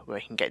beer where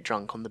he can get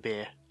drunk on the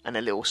beer. And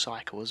a little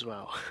cycle as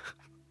well.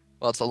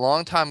 Well, it's a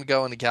long time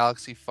ago in a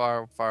galaxy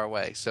far, far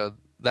away. So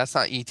that's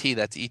not E.T.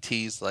 That's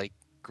E.T.'s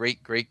great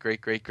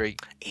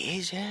It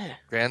is, yeah.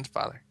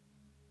 grandfather.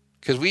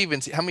 Because we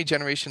even see, how many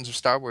generations of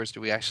Star Wars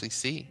do we actually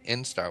see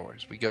in Star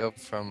Wars? We go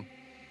from,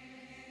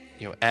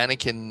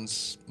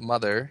 Anakin's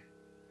mother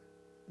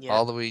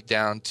all the way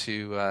down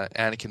to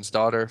Anakin's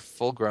daughter,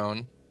 full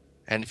grown.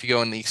 And if you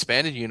go in the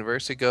expanded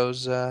universe, it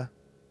goes. You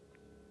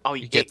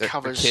get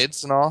the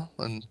kids and all,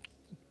 and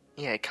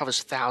it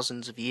covers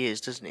thousands of years,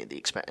 doesn't it?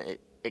 The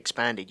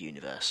expanded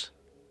universe.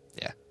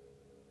 Yeah.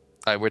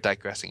 All right, we're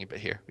digressing a bit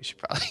here. We should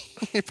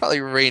probably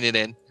rein it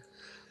in.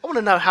 I want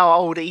to know how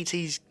old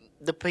E.T.'s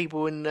the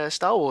people in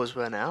Star Wars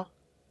were now.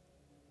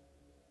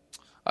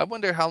 I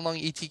wonder how long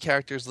E.T.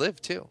 characters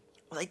live too.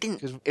 Well, they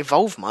didn't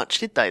evolve much,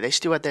 did they? They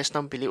still had their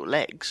stumpy little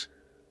legs.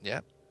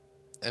 Yeah.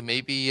 And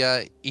maybe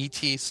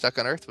E.T. stuck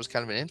on Earth was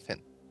kind of an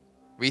infant.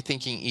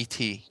 Rethinking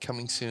E.T.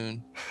 coming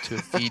soon to a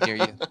feed near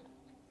you.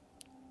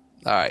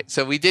 All right.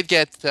 So we did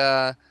get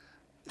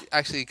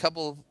actually a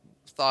couple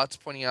thoughts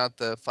pointing out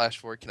the Flash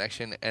Forward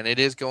connection, and it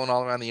is going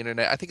all around the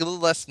internet. I think a little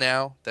less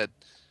now that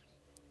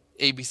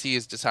ABC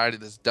has decided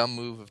this dumb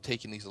move of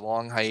taking these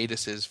long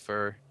hiatuses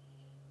for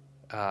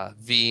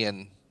V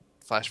and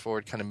Flash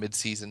Forward kind of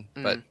mid-season.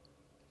 But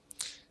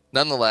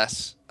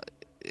nonetheless,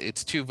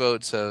 it's 2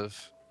 votes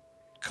of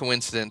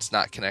coincidence,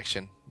 not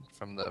connection,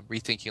 from the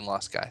Rethinking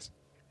Lost guys.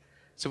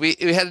 So we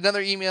had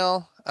another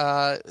email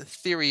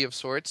theory of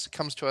sorts. It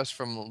comes to us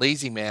from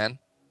Lazy Man.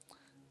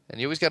 And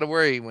you always got to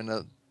worry when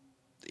the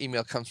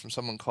email comes from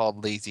someone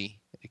called Lazy.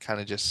 It kind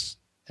of just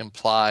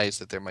implies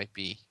that there might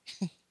be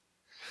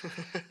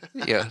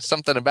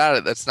something about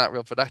it that's not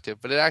real productive.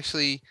 But it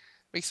actually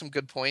makes some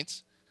good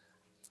points.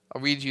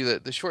 I'll read you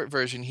the short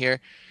version here.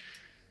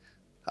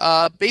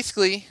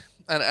 Basically,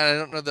 and I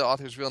don't know the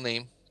author's real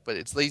name, but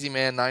it's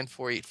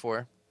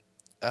LazyMan9484.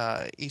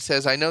 He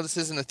says, I know this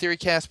isn't a theory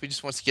cast, but he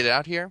just wants to get it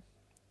out here.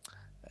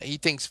 He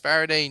thinks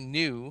Faraday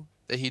knew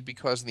that he'd be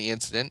causing the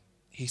incident.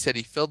 He said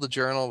he filled the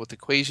journal with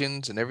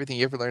equations and everything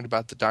he ever learned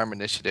about the Dharma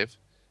Initiative.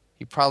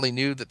 He probably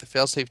knew that the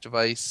failsafe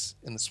device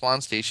in the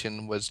Swan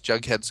Station was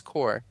Jughead's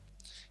core.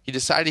 He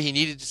decided he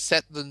needed to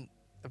set the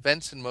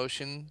events in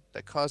motion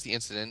that caused the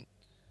incident,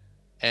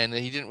 and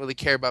he didn't really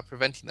care about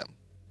preventing them.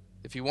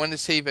 If he wanted to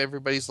save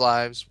everybody's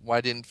lives,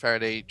 why didn't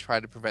Faraday try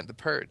to prevent the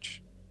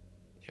purge?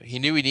 He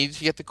knew he needed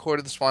to get the core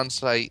to the Swan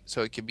site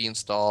so it could be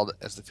installed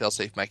as the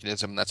failsafe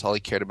mechanism. That's all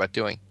he cared about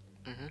doing.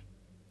 Mm-hmm.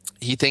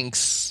 He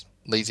thinks,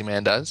 Lazy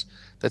Man does,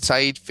 that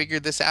Saeed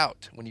figured this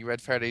out when he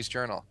read Faraday's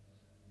journal.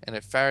 And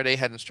if Faraday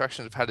had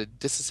instructions of how to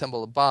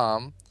disassemble a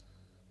bomb,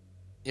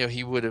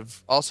 he would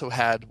have also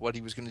had what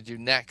he was going to do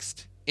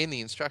next in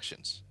the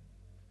instructions.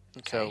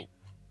 Okay. So,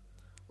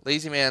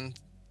 Lazy Man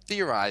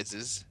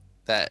theorizes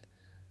that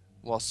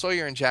while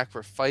Sawyer and Jack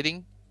were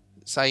fighting,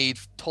 Saeed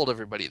told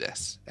everybody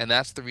this. And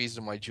that's the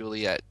reason why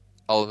Juliet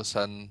all of a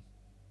sudden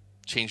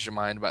changed her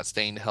mind about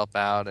staying to help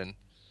out. And,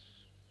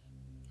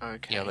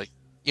 okay.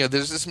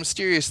 There's this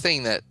mysterious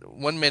thing that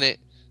 1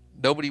 minute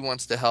nobody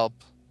wants to help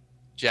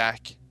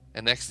Jack,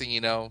 and next thing you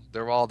know,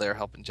 they're all there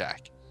helping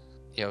Jack.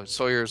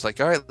 Sawyer's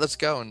like, all right, let's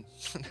go. And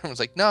everyone's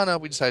like, no,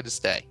 we decided to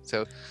stay.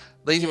 So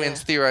Lazy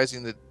Man's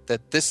theorizing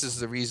that this is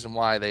the reason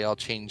why they all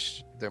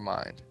changed their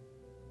mind.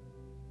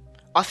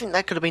 I think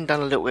that could have been done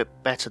a little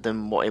bit better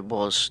than what it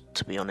was,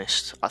 to be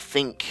honest. I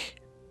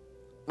think...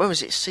 When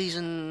was it?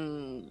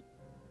 Season...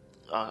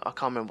 I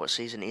can't remember what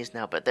season it is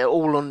now, but they're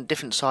all on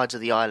different sides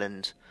of the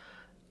island,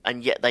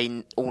 and yet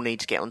they all need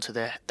to get onto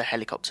the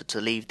helicopter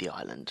to leave the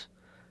island.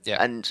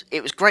 Yeah. And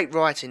it was great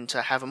writing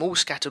to have them all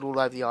scattered all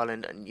over the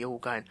island, and you're all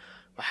going,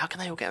 well, how can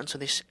they all get onto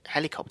this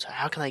helicopter?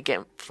 How can they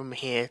get from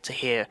here to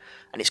here?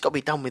 And it's got to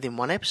be done within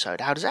one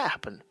episode. How does that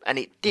happen? And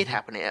it did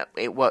happen.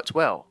 It worked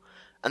well.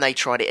 And they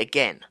tried it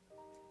again.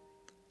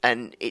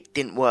 And it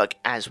didn't work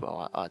as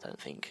well, I don't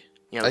think.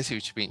 I see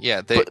what you mean.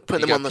 Yeah, put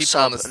them on the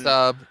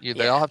sub.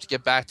 They all have to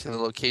get back to the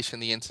location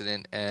of the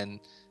incident, and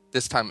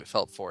this time it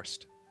felt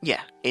forced.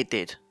 Yeah, it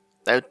did.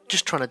 They were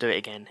just trying to do it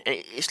again.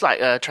 It's like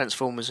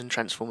Transformers and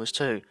Transformers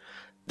 2.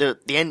 The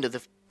end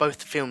of both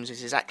the films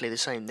is exactly the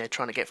same. They're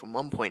trying to get from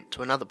one point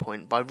to another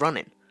point by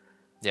running.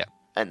 Yeah.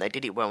 And they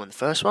did it well in the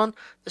first one.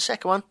 The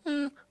second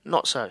one,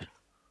 not so.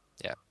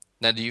 Yeah.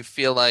 Now, do you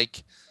feel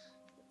like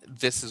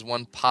this is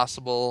one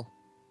possible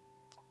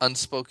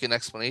unspoken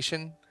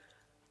explanation?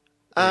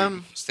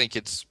 You just think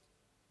it's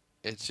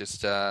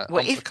just a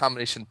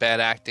combination of bad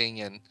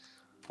acting and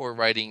poor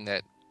writing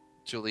that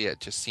Juliet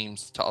just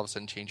seems to all of a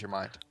sudden change her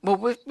mind? Well,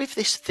 with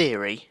this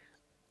theory,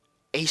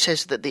 he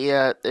says that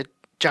the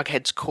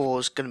Jughead's core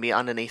is going to be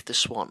underneath the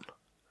Swan,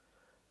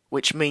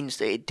 which means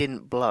that it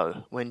didn't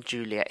blow when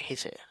Juliet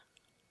hit it.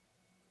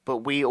 But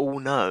we all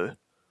know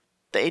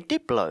that it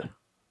did blow,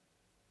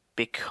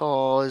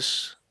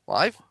 because...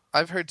 Well,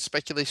 I've heard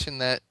speculation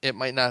that it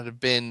might not have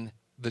been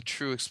the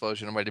true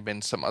explosion. It might have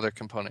been some other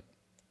component.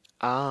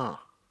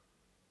 Ah.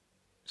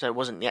 So it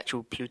wasn't the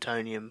actual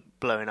plutonium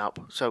blowing up.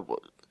 So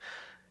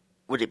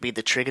would it be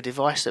the trigger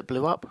device that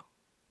blew up?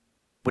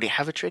 Would it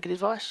have a trigger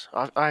device?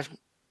 I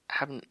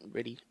haven't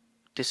really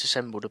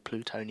disassembled a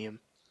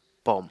plutonium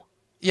bomb.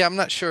 Yeah, I'm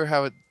not sure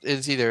how it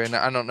is either, and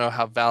I don't know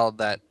how valid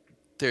that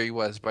theory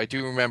was, but I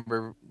do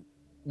remember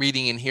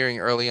reading and hearing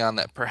early on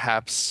that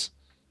perhaps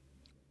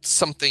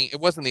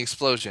it wasn't the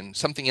explosion,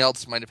 something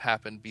else might have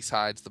happened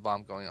besides the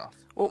bomb going off.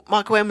 Well,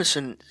 Michael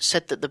Emerson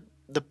said that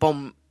the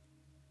bomb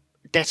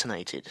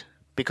detonated,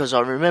 because I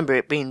remember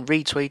it being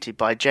retweeted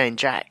by Jay and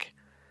Jack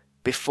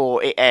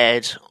before it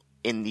aired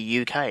in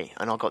the UK,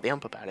 and I got the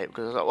ump about it,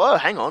 because I was like, whoa,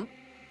 hang on,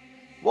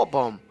 what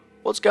bomb?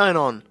 What's going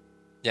on?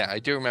 Yeah, I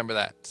do remember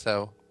that,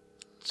 So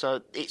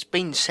it's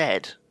been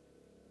said,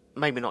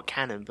 maybe not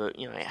canon, but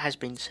it has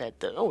been said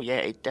that, oh yeah,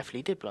 it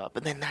definitely did blow up,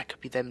 but then that could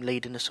be them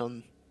leading us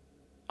on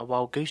a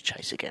wild goose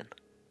chase again.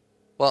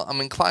 Well,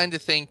 I'm inclined to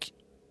think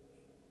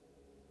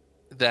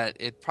that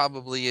it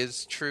probably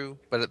is true,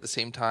 but at the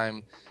same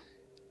time,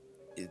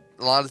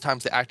 a lot of the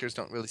times the actors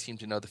don't really seem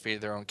to know the fate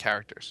of their own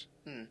characters.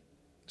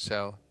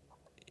 So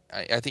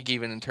I think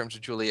even in terms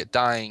of Juliet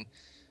dying,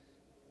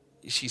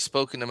 she's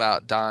spoken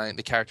about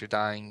the character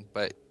dying,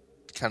 but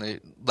kind of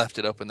left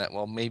it open that,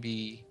 well,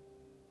 maybe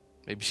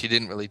she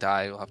didn't really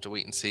die. We'll have to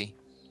wait and see.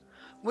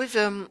 With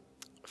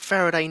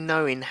Faraday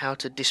knowing how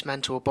to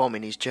dismantle a bomb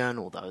in his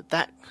journal, though,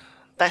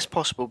 that's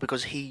possible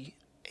because he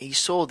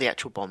saw the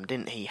actual bomb,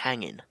 didn't he,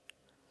 hanging?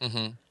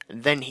 Mm-hmm.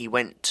 And then he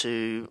went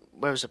to...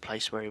 Where was the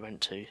place where he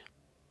went to?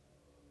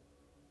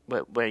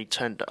 Where he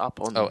turned up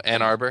on... Oh,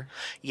 Ann Arbor?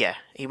 Yeah,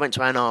 he went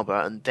to Ann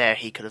Arbor, and there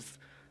he could have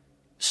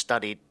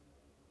studied,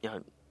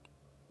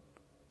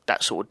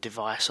 that sort of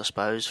device, I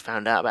suppose,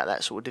 found out about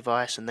that sort of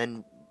device, and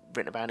then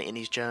written about it in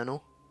his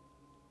journal.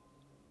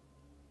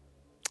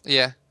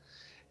 Yeah.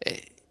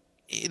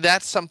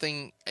 that's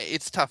something.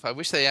 It's tough. I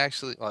wish they had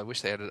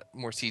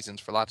more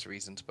seasons for lots of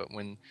reasons. But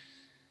when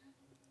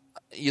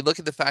you look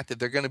at the fact that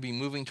they're going to be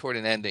moving toward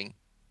an ending,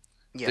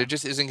 there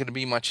just isn't going to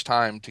be much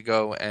time to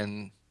go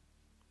and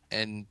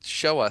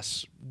show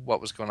us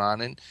what was going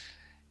on. And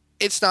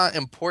it's not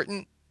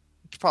important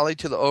probably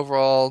to the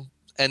overall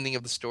ending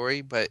of the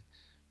story, but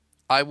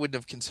I wouldn't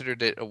have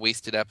considered it a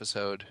wasted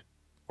episode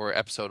or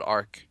episode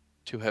arc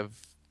to have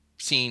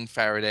seen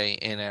Faraday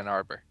in Ann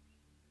Arbor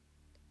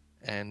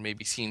and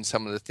maybe seen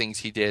some of the things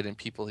he did and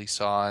people he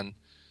saw. And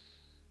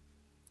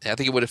I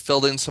think it would have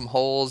filled in some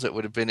holes. It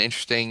would have been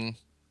interesting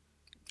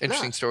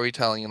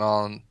storytelling and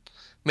all. And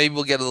maybe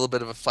we'll get a little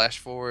bit of a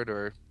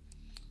flashback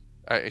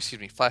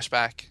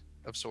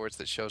of sorts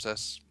that shows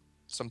us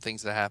some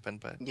things that happened.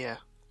 But yeah,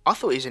 I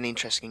thought he was an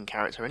interesting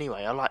character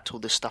anyway. I liked all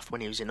this stuff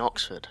when he was in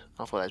Oxford.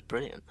 I thought that was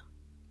brilliant.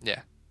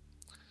 Yeah.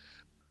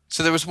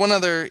 So there was one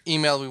other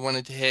email we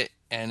wanted to hit,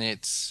 and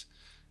it's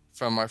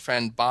from our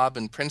friend Bob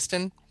in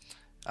Princeton.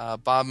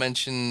 Bob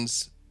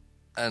mentions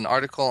an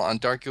article on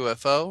Dark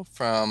UFO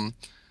from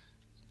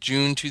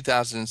June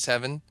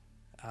 2007,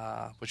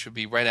 which would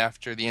be right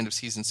after the end of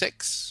Season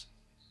 6,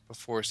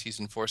 before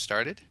Season 4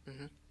 started.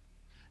 Mm-hmm.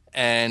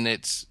 And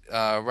it's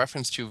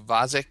reference to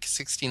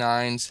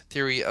Vazek69's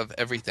Theory of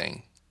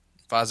Everything.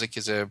 Vazek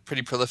is a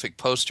pretty prolific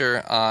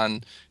poster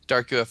on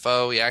Dark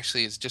UFO. He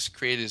actually has just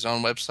created his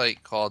own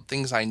website called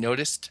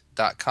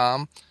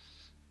thingsinoticed.com.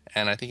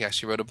 And I think he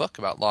actually wrote a book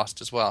about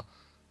Lost as well.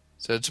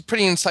 So it's a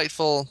pretty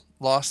insightful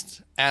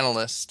Lost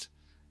analyst.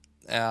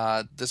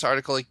 This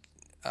article,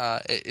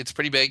 it's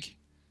pretty big.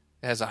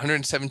 It has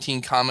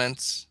 117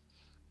 comments.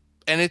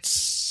 And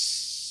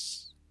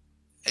it's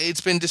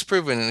been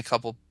disproven in a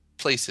couple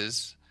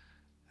places.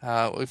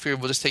 We figure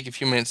we'll just take a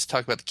few minutes to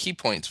talk about the key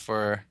points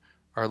for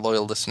our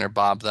loyal listener,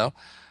 Bob, though.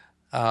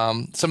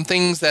 Some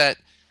things that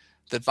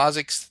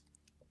Vazek's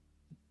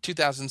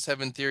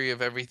 2007 Theory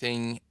of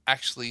Everything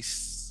actually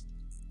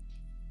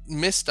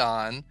missed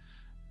on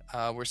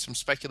were some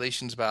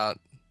speculations about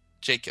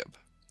Jacob.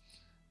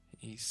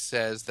 He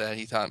says that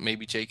he thought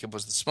maybe Jacob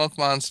was the smoke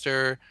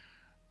monster,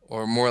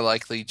 or more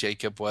likely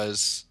Jacob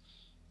was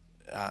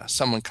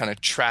someone kind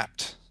of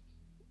trapped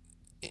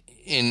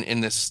in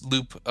this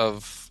loop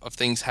of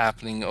things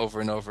happening over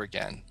and over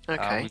again.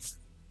 Okay. We've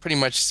pretty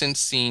much since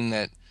seen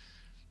that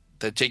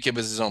Jacob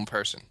is his own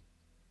person.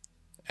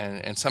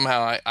 And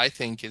somehow I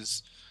think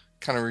is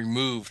kind of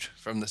removed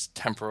from this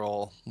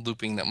temporal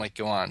looping that might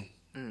go on.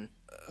 Mm.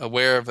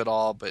 Aware of it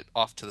all, but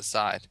off to the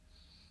side.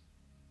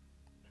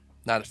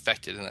 Not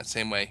affected in that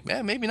same way.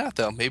 Yeah, maybe not,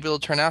 though. Maybe it'll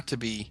turn out to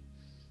be...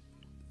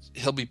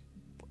 He'll be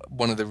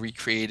one of the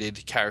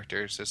recreated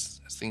characters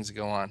as things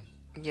go on.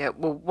 Yeah,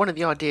 well, one of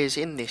the ideas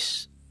in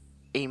this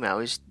email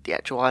is the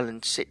actual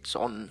island sits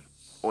on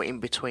or in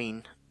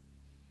between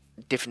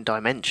different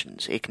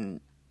dimensions. It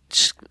can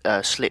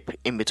slip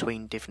in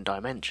between different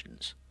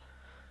dimensions.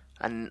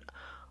 And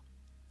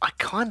I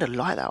kind of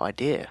like that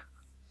idea.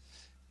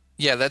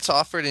 Yeah, that's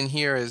offered in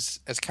here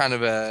as kind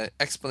of a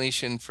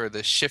explanation for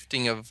the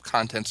shifting of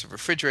contents of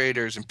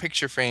refrigerators and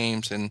picture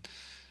frames and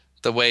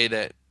the way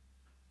that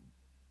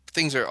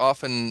things are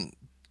often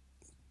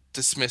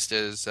dismissed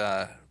as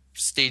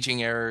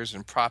staging errors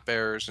and prop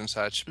errors and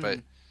such. But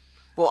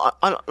well,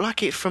 I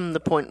like it from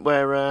the point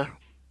where,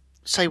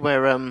 say,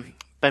 where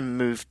Ben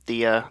moved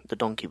the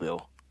donkey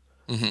wheel,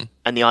 mm-hmm.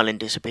 and the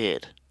island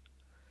disappeared.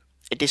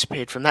 It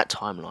disappeared from that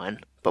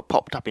timeline, but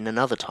popped up in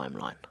another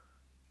timeline.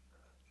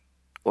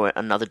 Or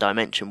another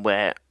dimension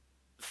where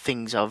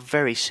things are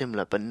very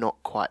similar but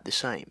not quite the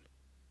same.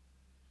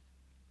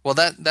 Well,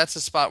 that's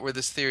a spot where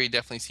this theory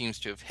definitely seems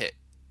to have hit.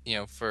 You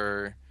know,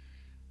 for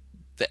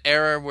the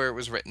era where it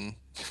was written,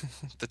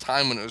 the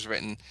time when it was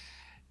written,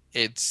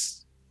 it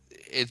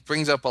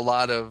brings up a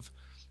lot of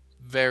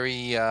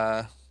very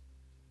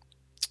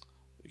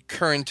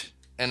current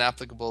and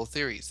applicable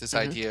theories. This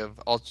mm-hmm. idea of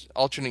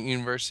alternate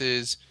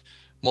universes,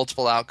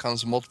 multiple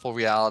outcomes, multiple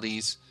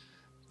realities.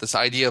 This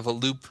idea of a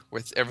loop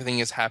where everything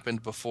has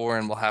happened before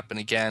and will happen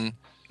again.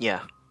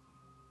 Yeah.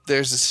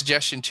 There's a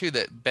suggestion, too,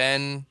 that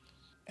Ben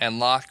and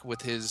Locke,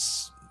 with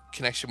his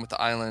connection with the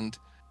island,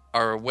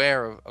 are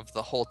aware of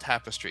the whole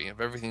tapestry,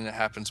 of everything that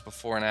happens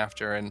before and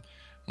after. And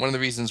one of the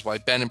reasons why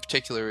Ben in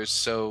particular is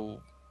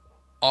so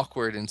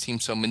awkward and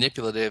seems so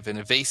manipulative and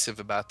evasive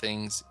about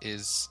things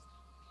is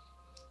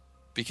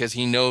because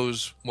he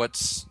knows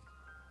what's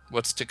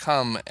to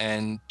come,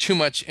 and too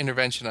much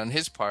intervention on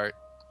his part,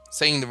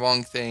 saying the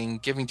wrong thing,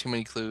 giving too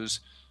many clues,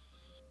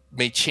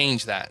 may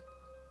change that.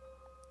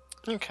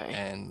 Okay.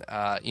 And,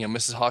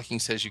 Mrs. Hawking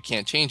says you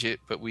can't change it,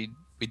 but we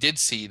did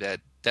see that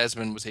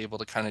Desmond was able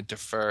to kind of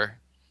defer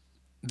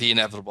the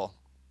inevitable.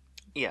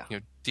 Yeah.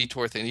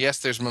 Detour thing. Yes,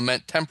 there's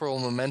temporal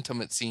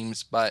momentum, it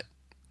seems, but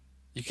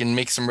you can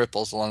make some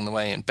ripples along the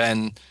way. And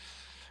Ben,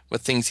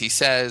 with things he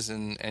says,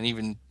 and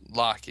even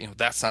Locke,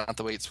 that's not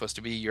the way it's supposed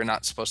to be. You're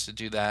not supposed to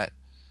do that.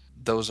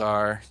 Those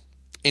are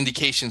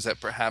indications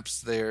that perhaps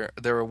they're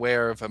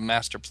aware of a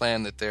master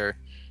plan that they're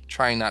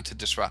trying not to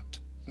disrupt.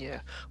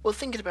 Yeah. Well,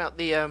 thinking about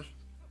the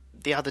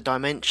other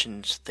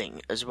dimensions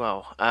thing as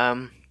well,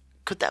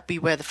 could that be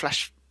where the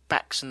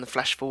flashbacks and the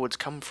flash forwards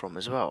come from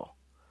as well?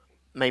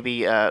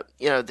 Maybe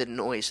the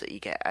noise that you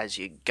get as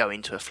you go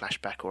into a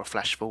flashback or a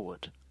flash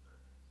forward.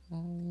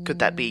 Could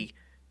that be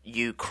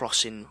you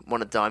crossing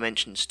one of the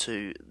dimensions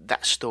to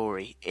that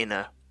story in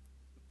a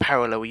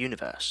parallel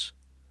universe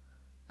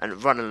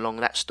and running along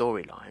that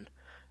storyline,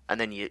 and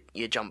then you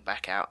jump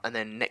back out, and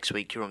then next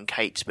week you're on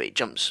Kate's, but it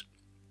jumps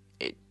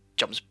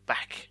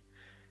back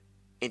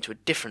into a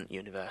different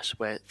universe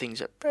where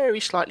things are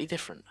very slightly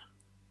different.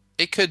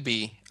 It could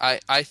be.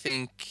 I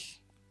think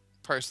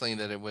personally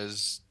that it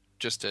was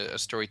just a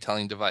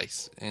storytelling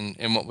device,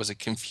 and what was a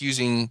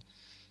confusing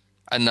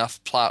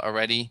enough plot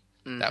already.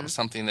 Mm-hmm. That was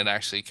something that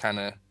actually kind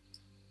of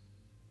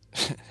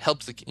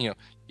helps you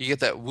get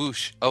that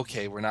whoosh.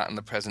 Okay, we're not in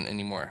the present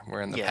anymore.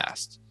 We're in the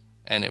past.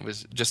 And it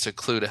was just a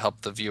clue to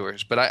help the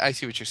viewers. But I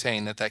see what you're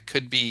saying, that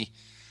could be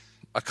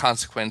a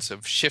consequence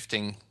of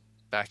shifting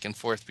back and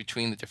forth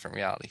between the different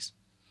realities.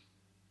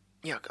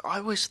 Yeah, I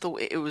always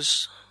thought it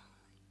was...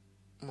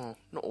 Well,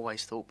 not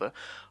always thought, but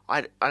I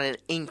had an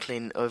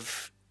inkling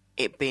of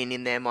it being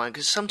in their mind.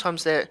 Because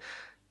sometimes they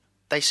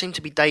seem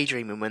to be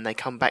daydreaming when they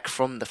come back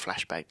from the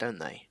flashback, don't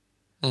they?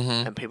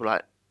 Mm-hmm. And people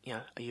are like,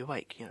 are you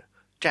awake?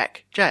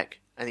 Jack.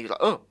 And he's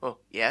like, oh,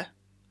 yeah.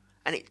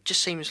 And it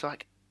just seems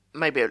like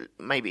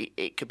maybe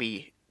it could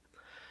be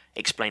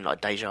explained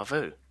like deja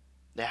vu.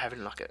 They're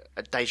having like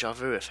a deja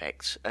vu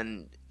effect,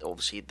 and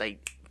obviously they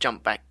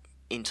jump back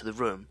into the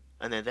room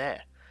and they're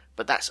there.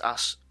 But that's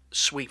us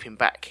sweeping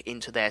back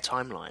into their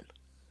timeline.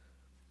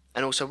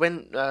 And also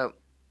when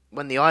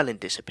the island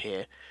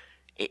disappeared,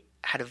 it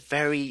had a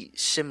very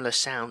similar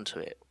sound to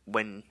it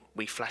when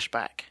we flash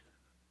back.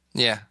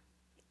 Yeah.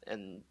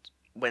 And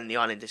when the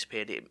island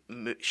disappeared, it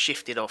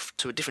shifted off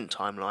to a different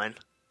timeline.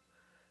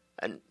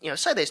 And,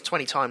 say there's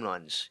 20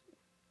 timelines.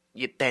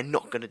 They're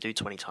not going to do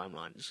 20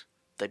 timelines.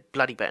 They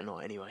bloody better not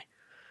anyway.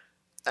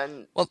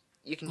 And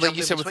you can jump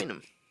in between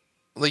them.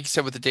 Like you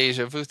said with the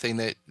deja vu thing,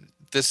 that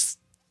this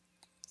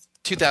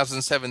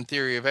 2007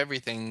 theory of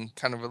everything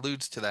kind of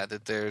alludes to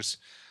that there's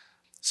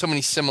so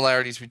many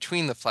similarities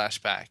between the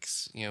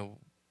flashbacks.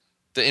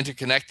 The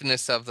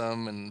interconnectedness of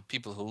them, and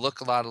people who look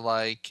a lot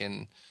alike,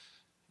 and,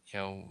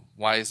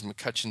 why is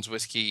McCutcheon's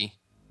whiskey...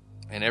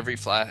 And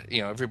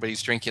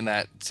everybody's drinking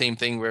that same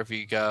thing wherever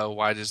you go.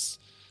 Why does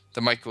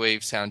the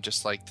microwave sound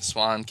just like the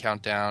Swan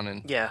countdown?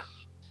 And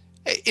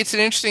it's an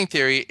interesting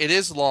theory. It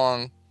is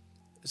long,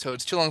 so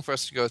it's too long for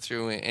us to go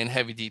through in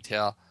heavy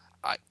detail.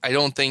 I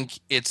don't think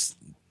it's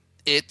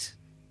it,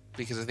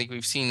 because I think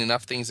we've seen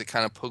enough things that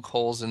kind of poke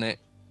holes in it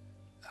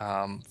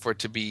for it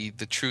to be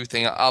the true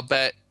thing. I'll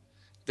bet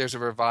there's a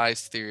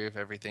revised theory of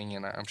everything,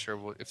 and I'm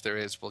sure if there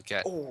is, we'll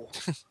get. Oh,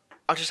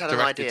 I just had an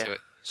idea.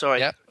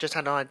 Sorry, just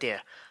had an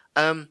idea.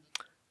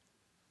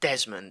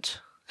 Desmond,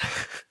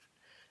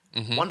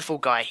 mm-hmm. Wonderful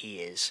guy he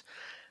is.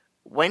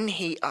 When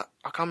he, I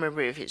can't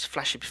remember if it's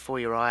Flashes Before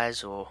Your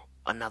Eyes or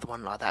another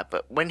one like that,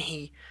 but when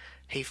he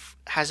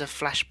has a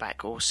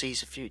flashback or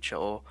sees the future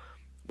or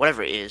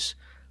whatever it is,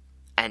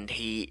 and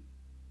he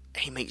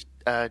meets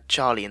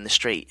Charlie in the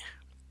street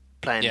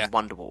playing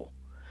Wonderwall.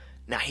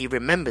 Now he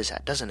remembers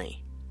that, doesn't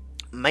he?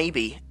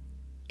 Maybe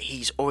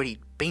he's already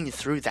been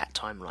through that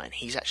timeline.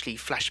 He's actually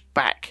flashed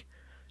back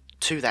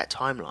to that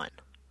timeline,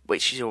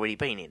 which he's already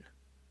been in.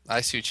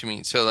 I see what you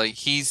mean. So, like,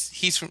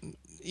 he's from...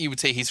 You would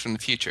say he's from the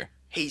future.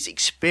 He's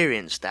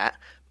experienced that,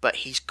 but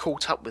he's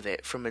caught up with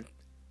it from a...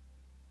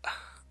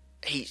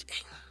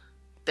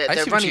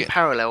 They're running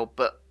parallel,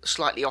 but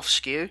slightly off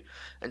skew,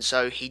 and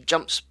so he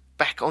jumps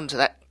back onto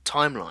that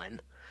timeline,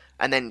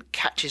 and then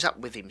catches up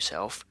with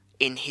himself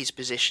in his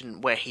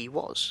position where he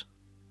was.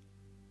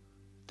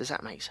 Does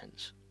that make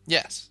sense?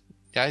 Yes.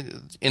 Yeah,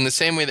 in the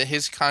same way that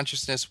his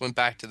consciousness went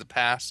back to the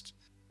past,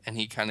 and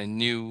he kind of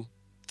knew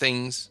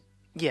things.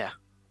 Yeah.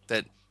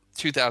 That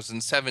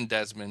 2007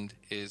 Desmond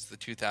is the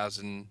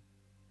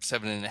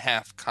 2007 and a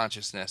half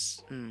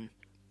consciousness,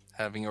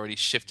 having already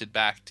shifted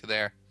back to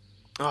there.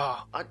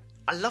 Oh, I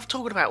love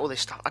talking about all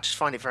this stuff. I just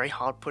find it very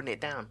hard putting it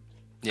down.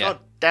 Yeah. God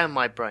damn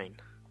my brain.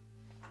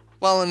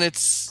 Well, and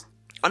it's...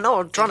 I know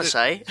what I'm trying to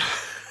say.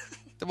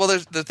 Well,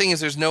 the thing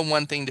is, there's no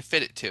one thing to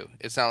fit it to.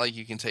 It's not like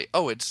you can say,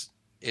 oh, it's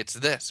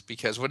this,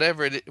 because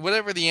whatever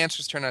the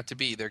answers turn out to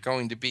be, they're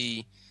going to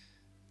be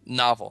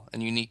novel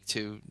and unique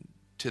to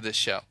this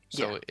show.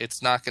 So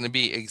it's not going to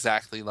be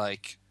exactly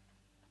like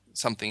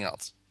something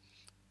else.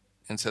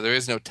 And so there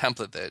is no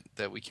template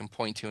that we can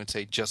point to and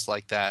say just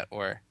like that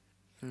or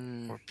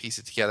piece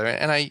it together.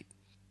 And I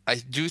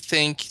do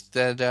think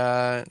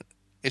that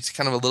it's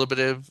kind of a little bit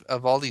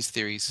of all these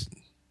theories.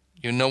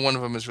 No one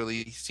of them has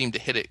really seemed to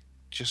hit it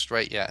just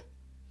right yet.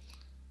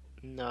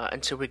 No,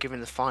 until we're given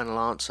the final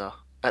answer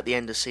at the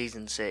end of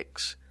season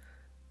 6.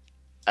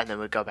 And then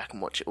we'll go back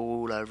and watch it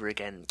all over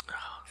again.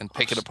 And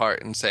pick it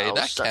apart and say,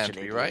 that can't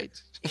be right.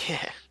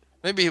 Yeah.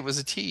 Maybe it was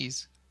a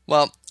tease.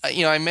 Well,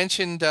 I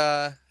mentioned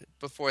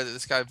before that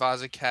this guy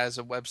Vosik has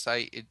a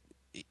website.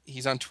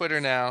 He's on Twitter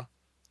now.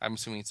 I'm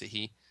assuming it's a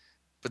he.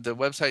 But the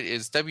website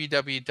is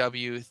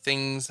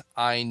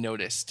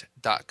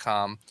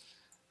www.thingsinoticed.com.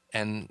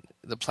 And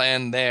the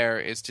plan there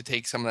is to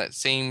take some of that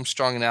same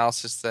strong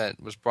analysis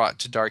that was brought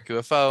to Dark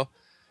UFO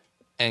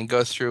and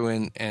go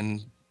through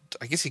and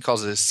I guess he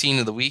calls it a scene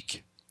of the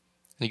week.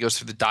 And he goes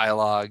through the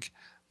dialogue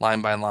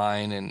line by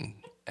line and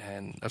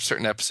of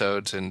certain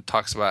episodes and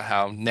talks about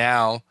how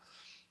now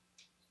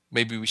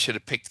maybe we should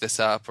have picked this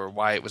up or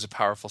why it was a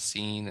powerful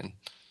scene. And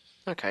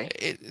okay,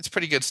 it's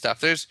pretty good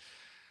stuff. There's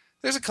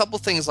a couple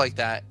things like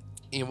that.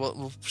 You know,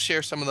 we'll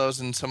share some of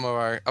those in some of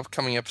our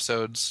upcoming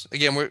episodes.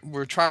 Again,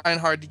 we're trying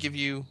hard to give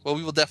you, well,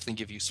 we will definitely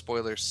give you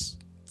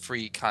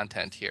spoilers-free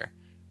content here.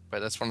 But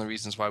that's one of the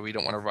reasons why we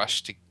don't want to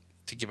rush to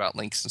give out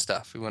links and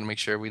stuff. We want to make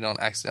sure we don't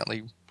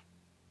accidentally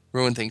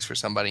ruin things for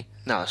somebody.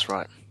 No, that's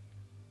right.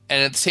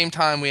 And at the same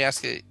time, we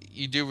ask that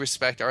you do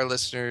respect our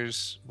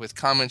listeners with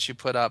comments you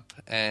put up,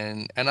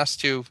 and us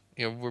too.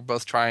 You know, we're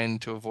both trying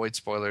to avoid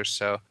spoilers,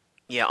 so...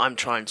 Yeah, I'm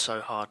trying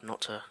so hard not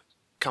to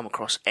come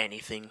across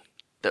anything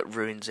that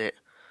ruins it.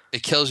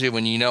 It kills you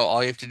when you know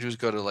all you have to do is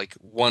go to like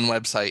one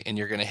website and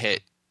you're going to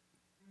hit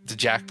the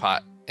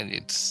jackpot. And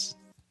it's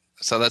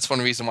so that's one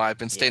reason why I've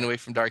been staying away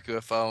from Dark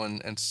UFO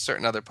and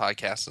certain other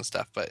podcasts and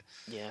stuff. But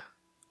yeah,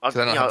 I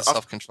don't have the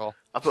self-control.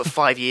 I've put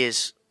 5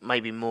 years,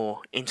 maybe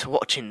more, into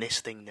watching this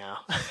thing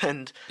now.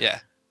 And yeah,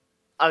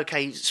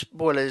 okay,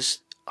 spoilers.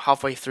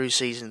 Halfway through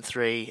season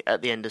 3,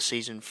 at the end of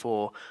season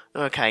 4.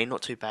 Okay,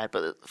 not too bad.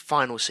 But the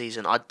final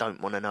season, I don't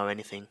want to know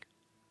anything.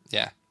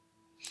 Yeah.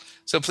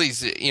 So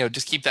please, you know,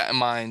 just keep that in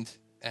mind.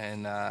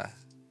 And,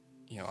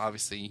 you know,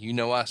 obviously, you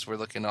know us. We're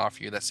looking to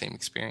offer you that same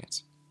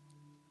experience.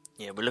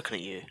 Yeah, we're looking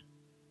at you.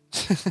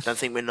 Don't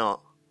think we're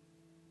not.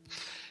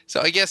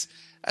 So I guess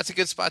that's a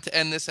good spot to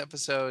end this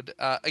episode.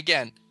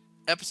 Again,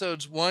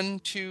 episodes 1,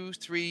 2,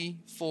 3,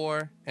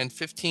 4, and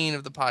 15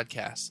 of the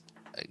podcast.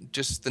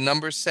 Just the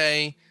numbers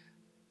say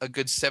a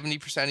good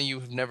 70% of you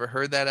have never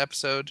heard that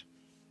episode,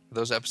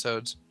 those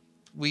episodes.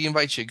 We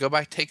invite you, go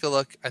back, take a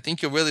look. I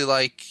think you'll really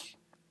like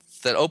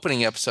that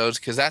opening episodes,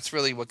 because that's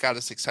really what got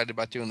us excited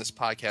about doing this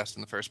podcast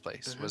in the first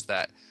place, was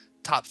that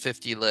top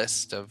 50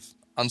 list of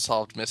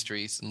unsolved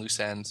mysteries and loose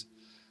ends.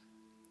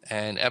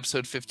 And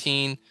episode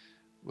 15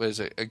 was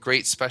a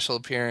great special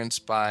appearance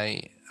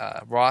by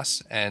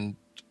Ross and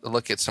a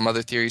look at some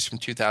other theories from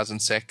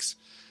 2006.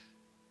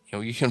 You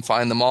know, you can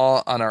find them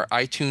all on our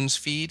iTunes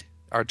feed,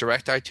 our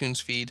direct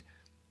iTunes feed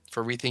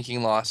for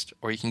Rethinking Lost,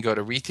 or you can go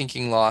to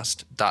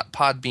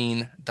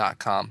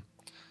rethinkinglost.podbean.com.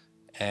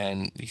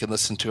 And you can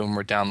listen to them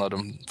or download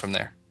them from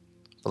there.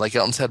 But like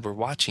Elton said, we're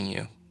watching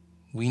you.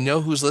 We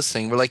know who's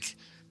listening. We're like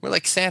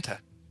Santa.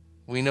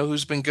 We know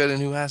who's been good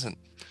and who hasn't.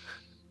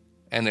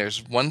 And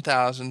there's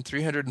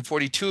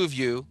 1,342 of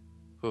you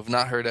who have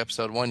not heard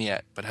episode 1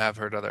 yet, but have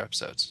heard other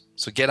episodes.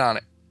 So get on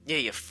it. Yeah,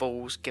 you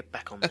fools. Get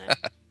back on there.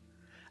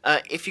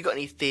 If you've got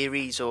any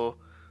theories or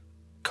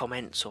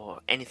comments or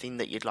anything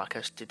that you'd like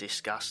us to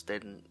discuss,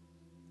 then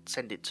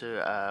send it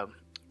to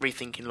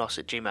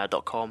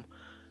rethinkinglost@gmail.com.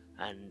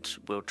 And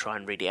we'll try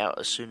and read it out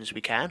as soon as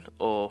we can.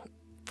 Or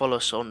follow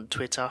us on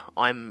Twitter.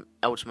 I'm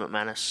Ultimate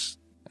Manus.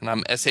 And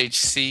I'm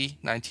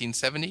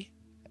SHC1970.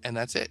 And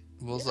that's it.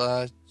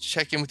 We'll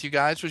check in with you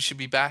guys. We should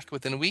be back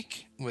within a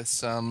week with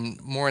some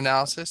more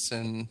analysis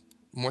and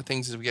more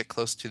things as we get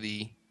close to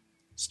the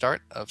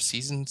start of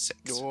season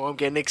 6. Oh, I'm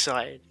getting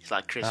excited. It's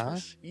like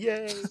Christmas.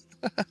 Yay!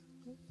 All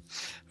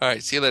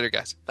right. See you later,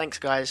 guys. Thanks,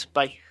 guys.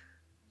 Bye.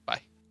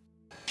 Bye.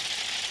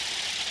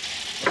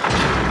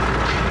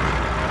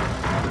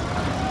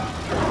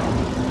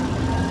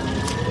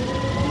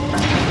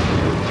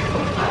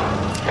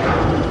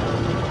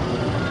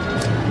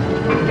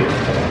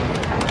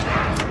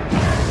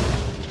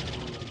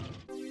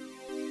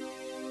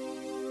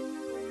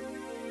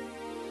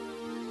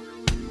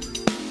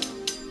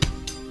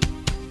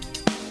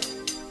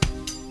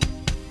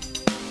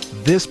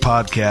 This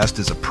podcast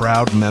is a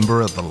proud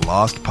member of the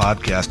Lost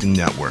Podcasting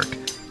Network.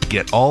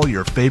 Get all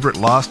your favorite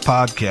Lost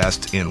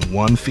podcasts in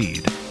one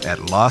feed at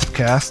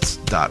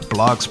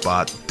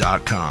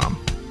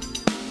lostcasts.blogspot.com.